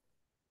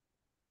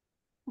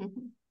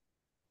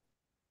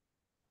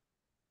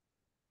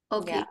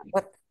 Okay. Yeah.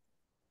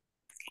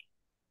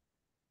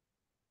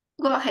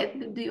 Go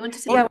ahead. Do you want to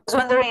say? Yeah, I was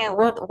wondering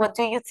what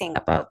do you think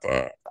about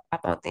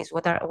this?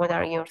 What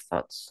are your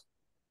thoughts?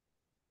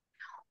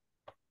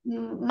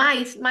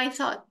 My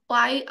thought.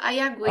 I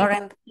agree.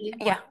 Or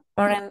Tina.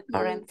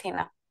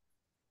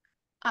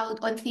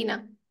 On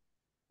Tina.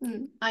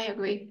 I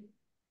agree.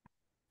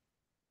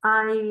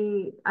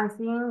 I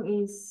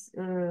think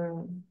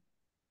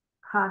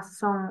has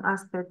some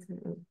aspects,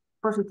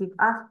 positive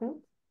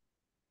aspects,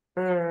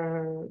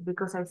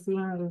 because I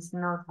think it's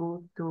not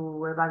good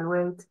to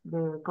evaluate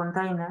the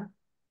container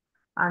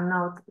and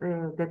not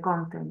the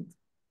content.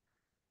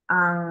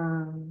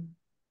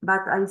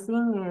 But I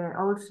think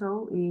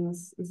also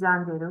is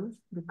dangerous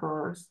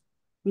because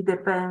it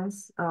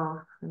depends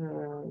of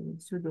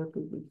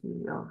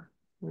subjectivity of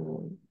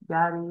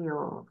Jari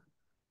or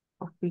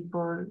of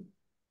people.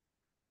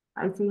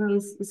 I think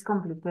it's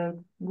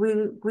complicated.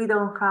 We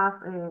don't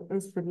have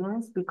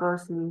experience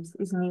because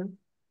it's new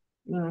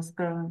in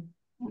Spain.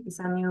 It's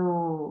a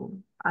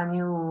new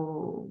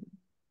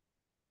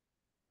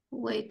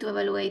way to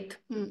evaluate.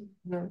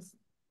 Yes.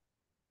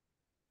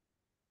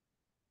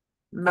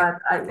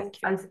 But I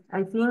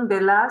think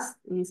the last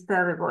is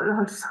terrible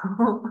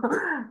also.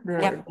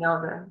 the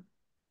other.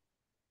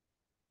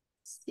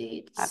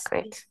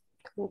 Agreed.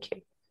 Thank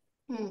you.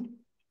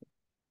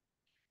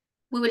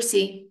 We will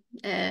see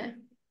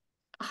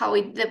how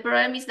the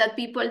problem is that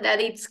people that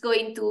it's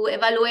going to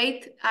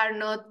evaluate are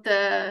not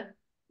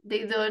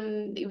they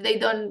don't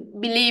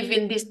believe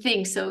in these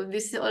things. So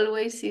this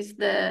always is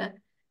the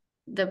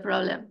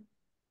problem.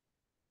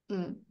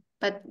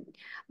 But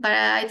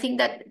I think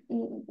that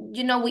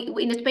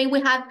we in Spain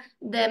we have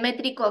the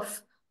metric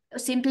of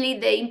simply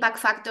the impact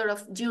factor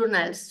of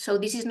journals. So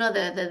this is not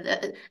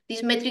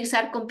these metrics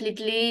are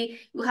completely,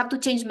 you have to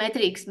change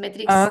metrics.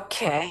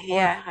 Okay,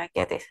 yeah, I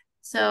get it.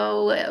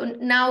 So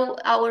now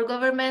our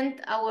government,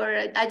 our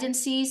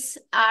agencies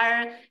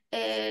are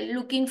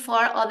looking for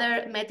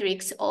other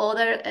metrics,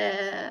 other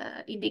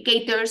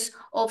indicators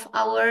of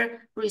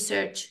our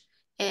research.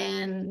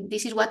 And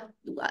this is what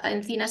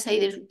Ancina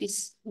said,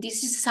 this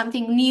is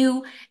something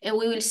new, and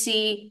we will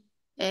see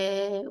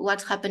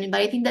what's happening.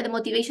 But I think that the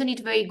motivation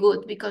is very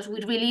good because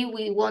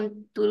we want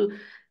to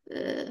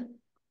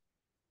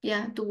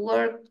to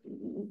work,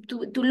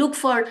 to look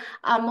for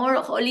a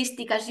more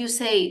holistic, as you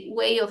say,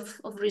 way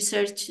of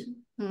research.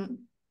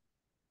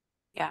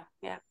 Yeah.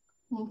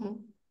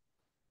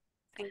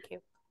 Thank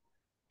you.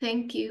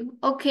 Thank you.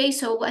 Okay,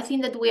 so I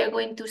think that we are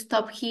going to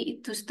stop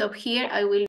here. I will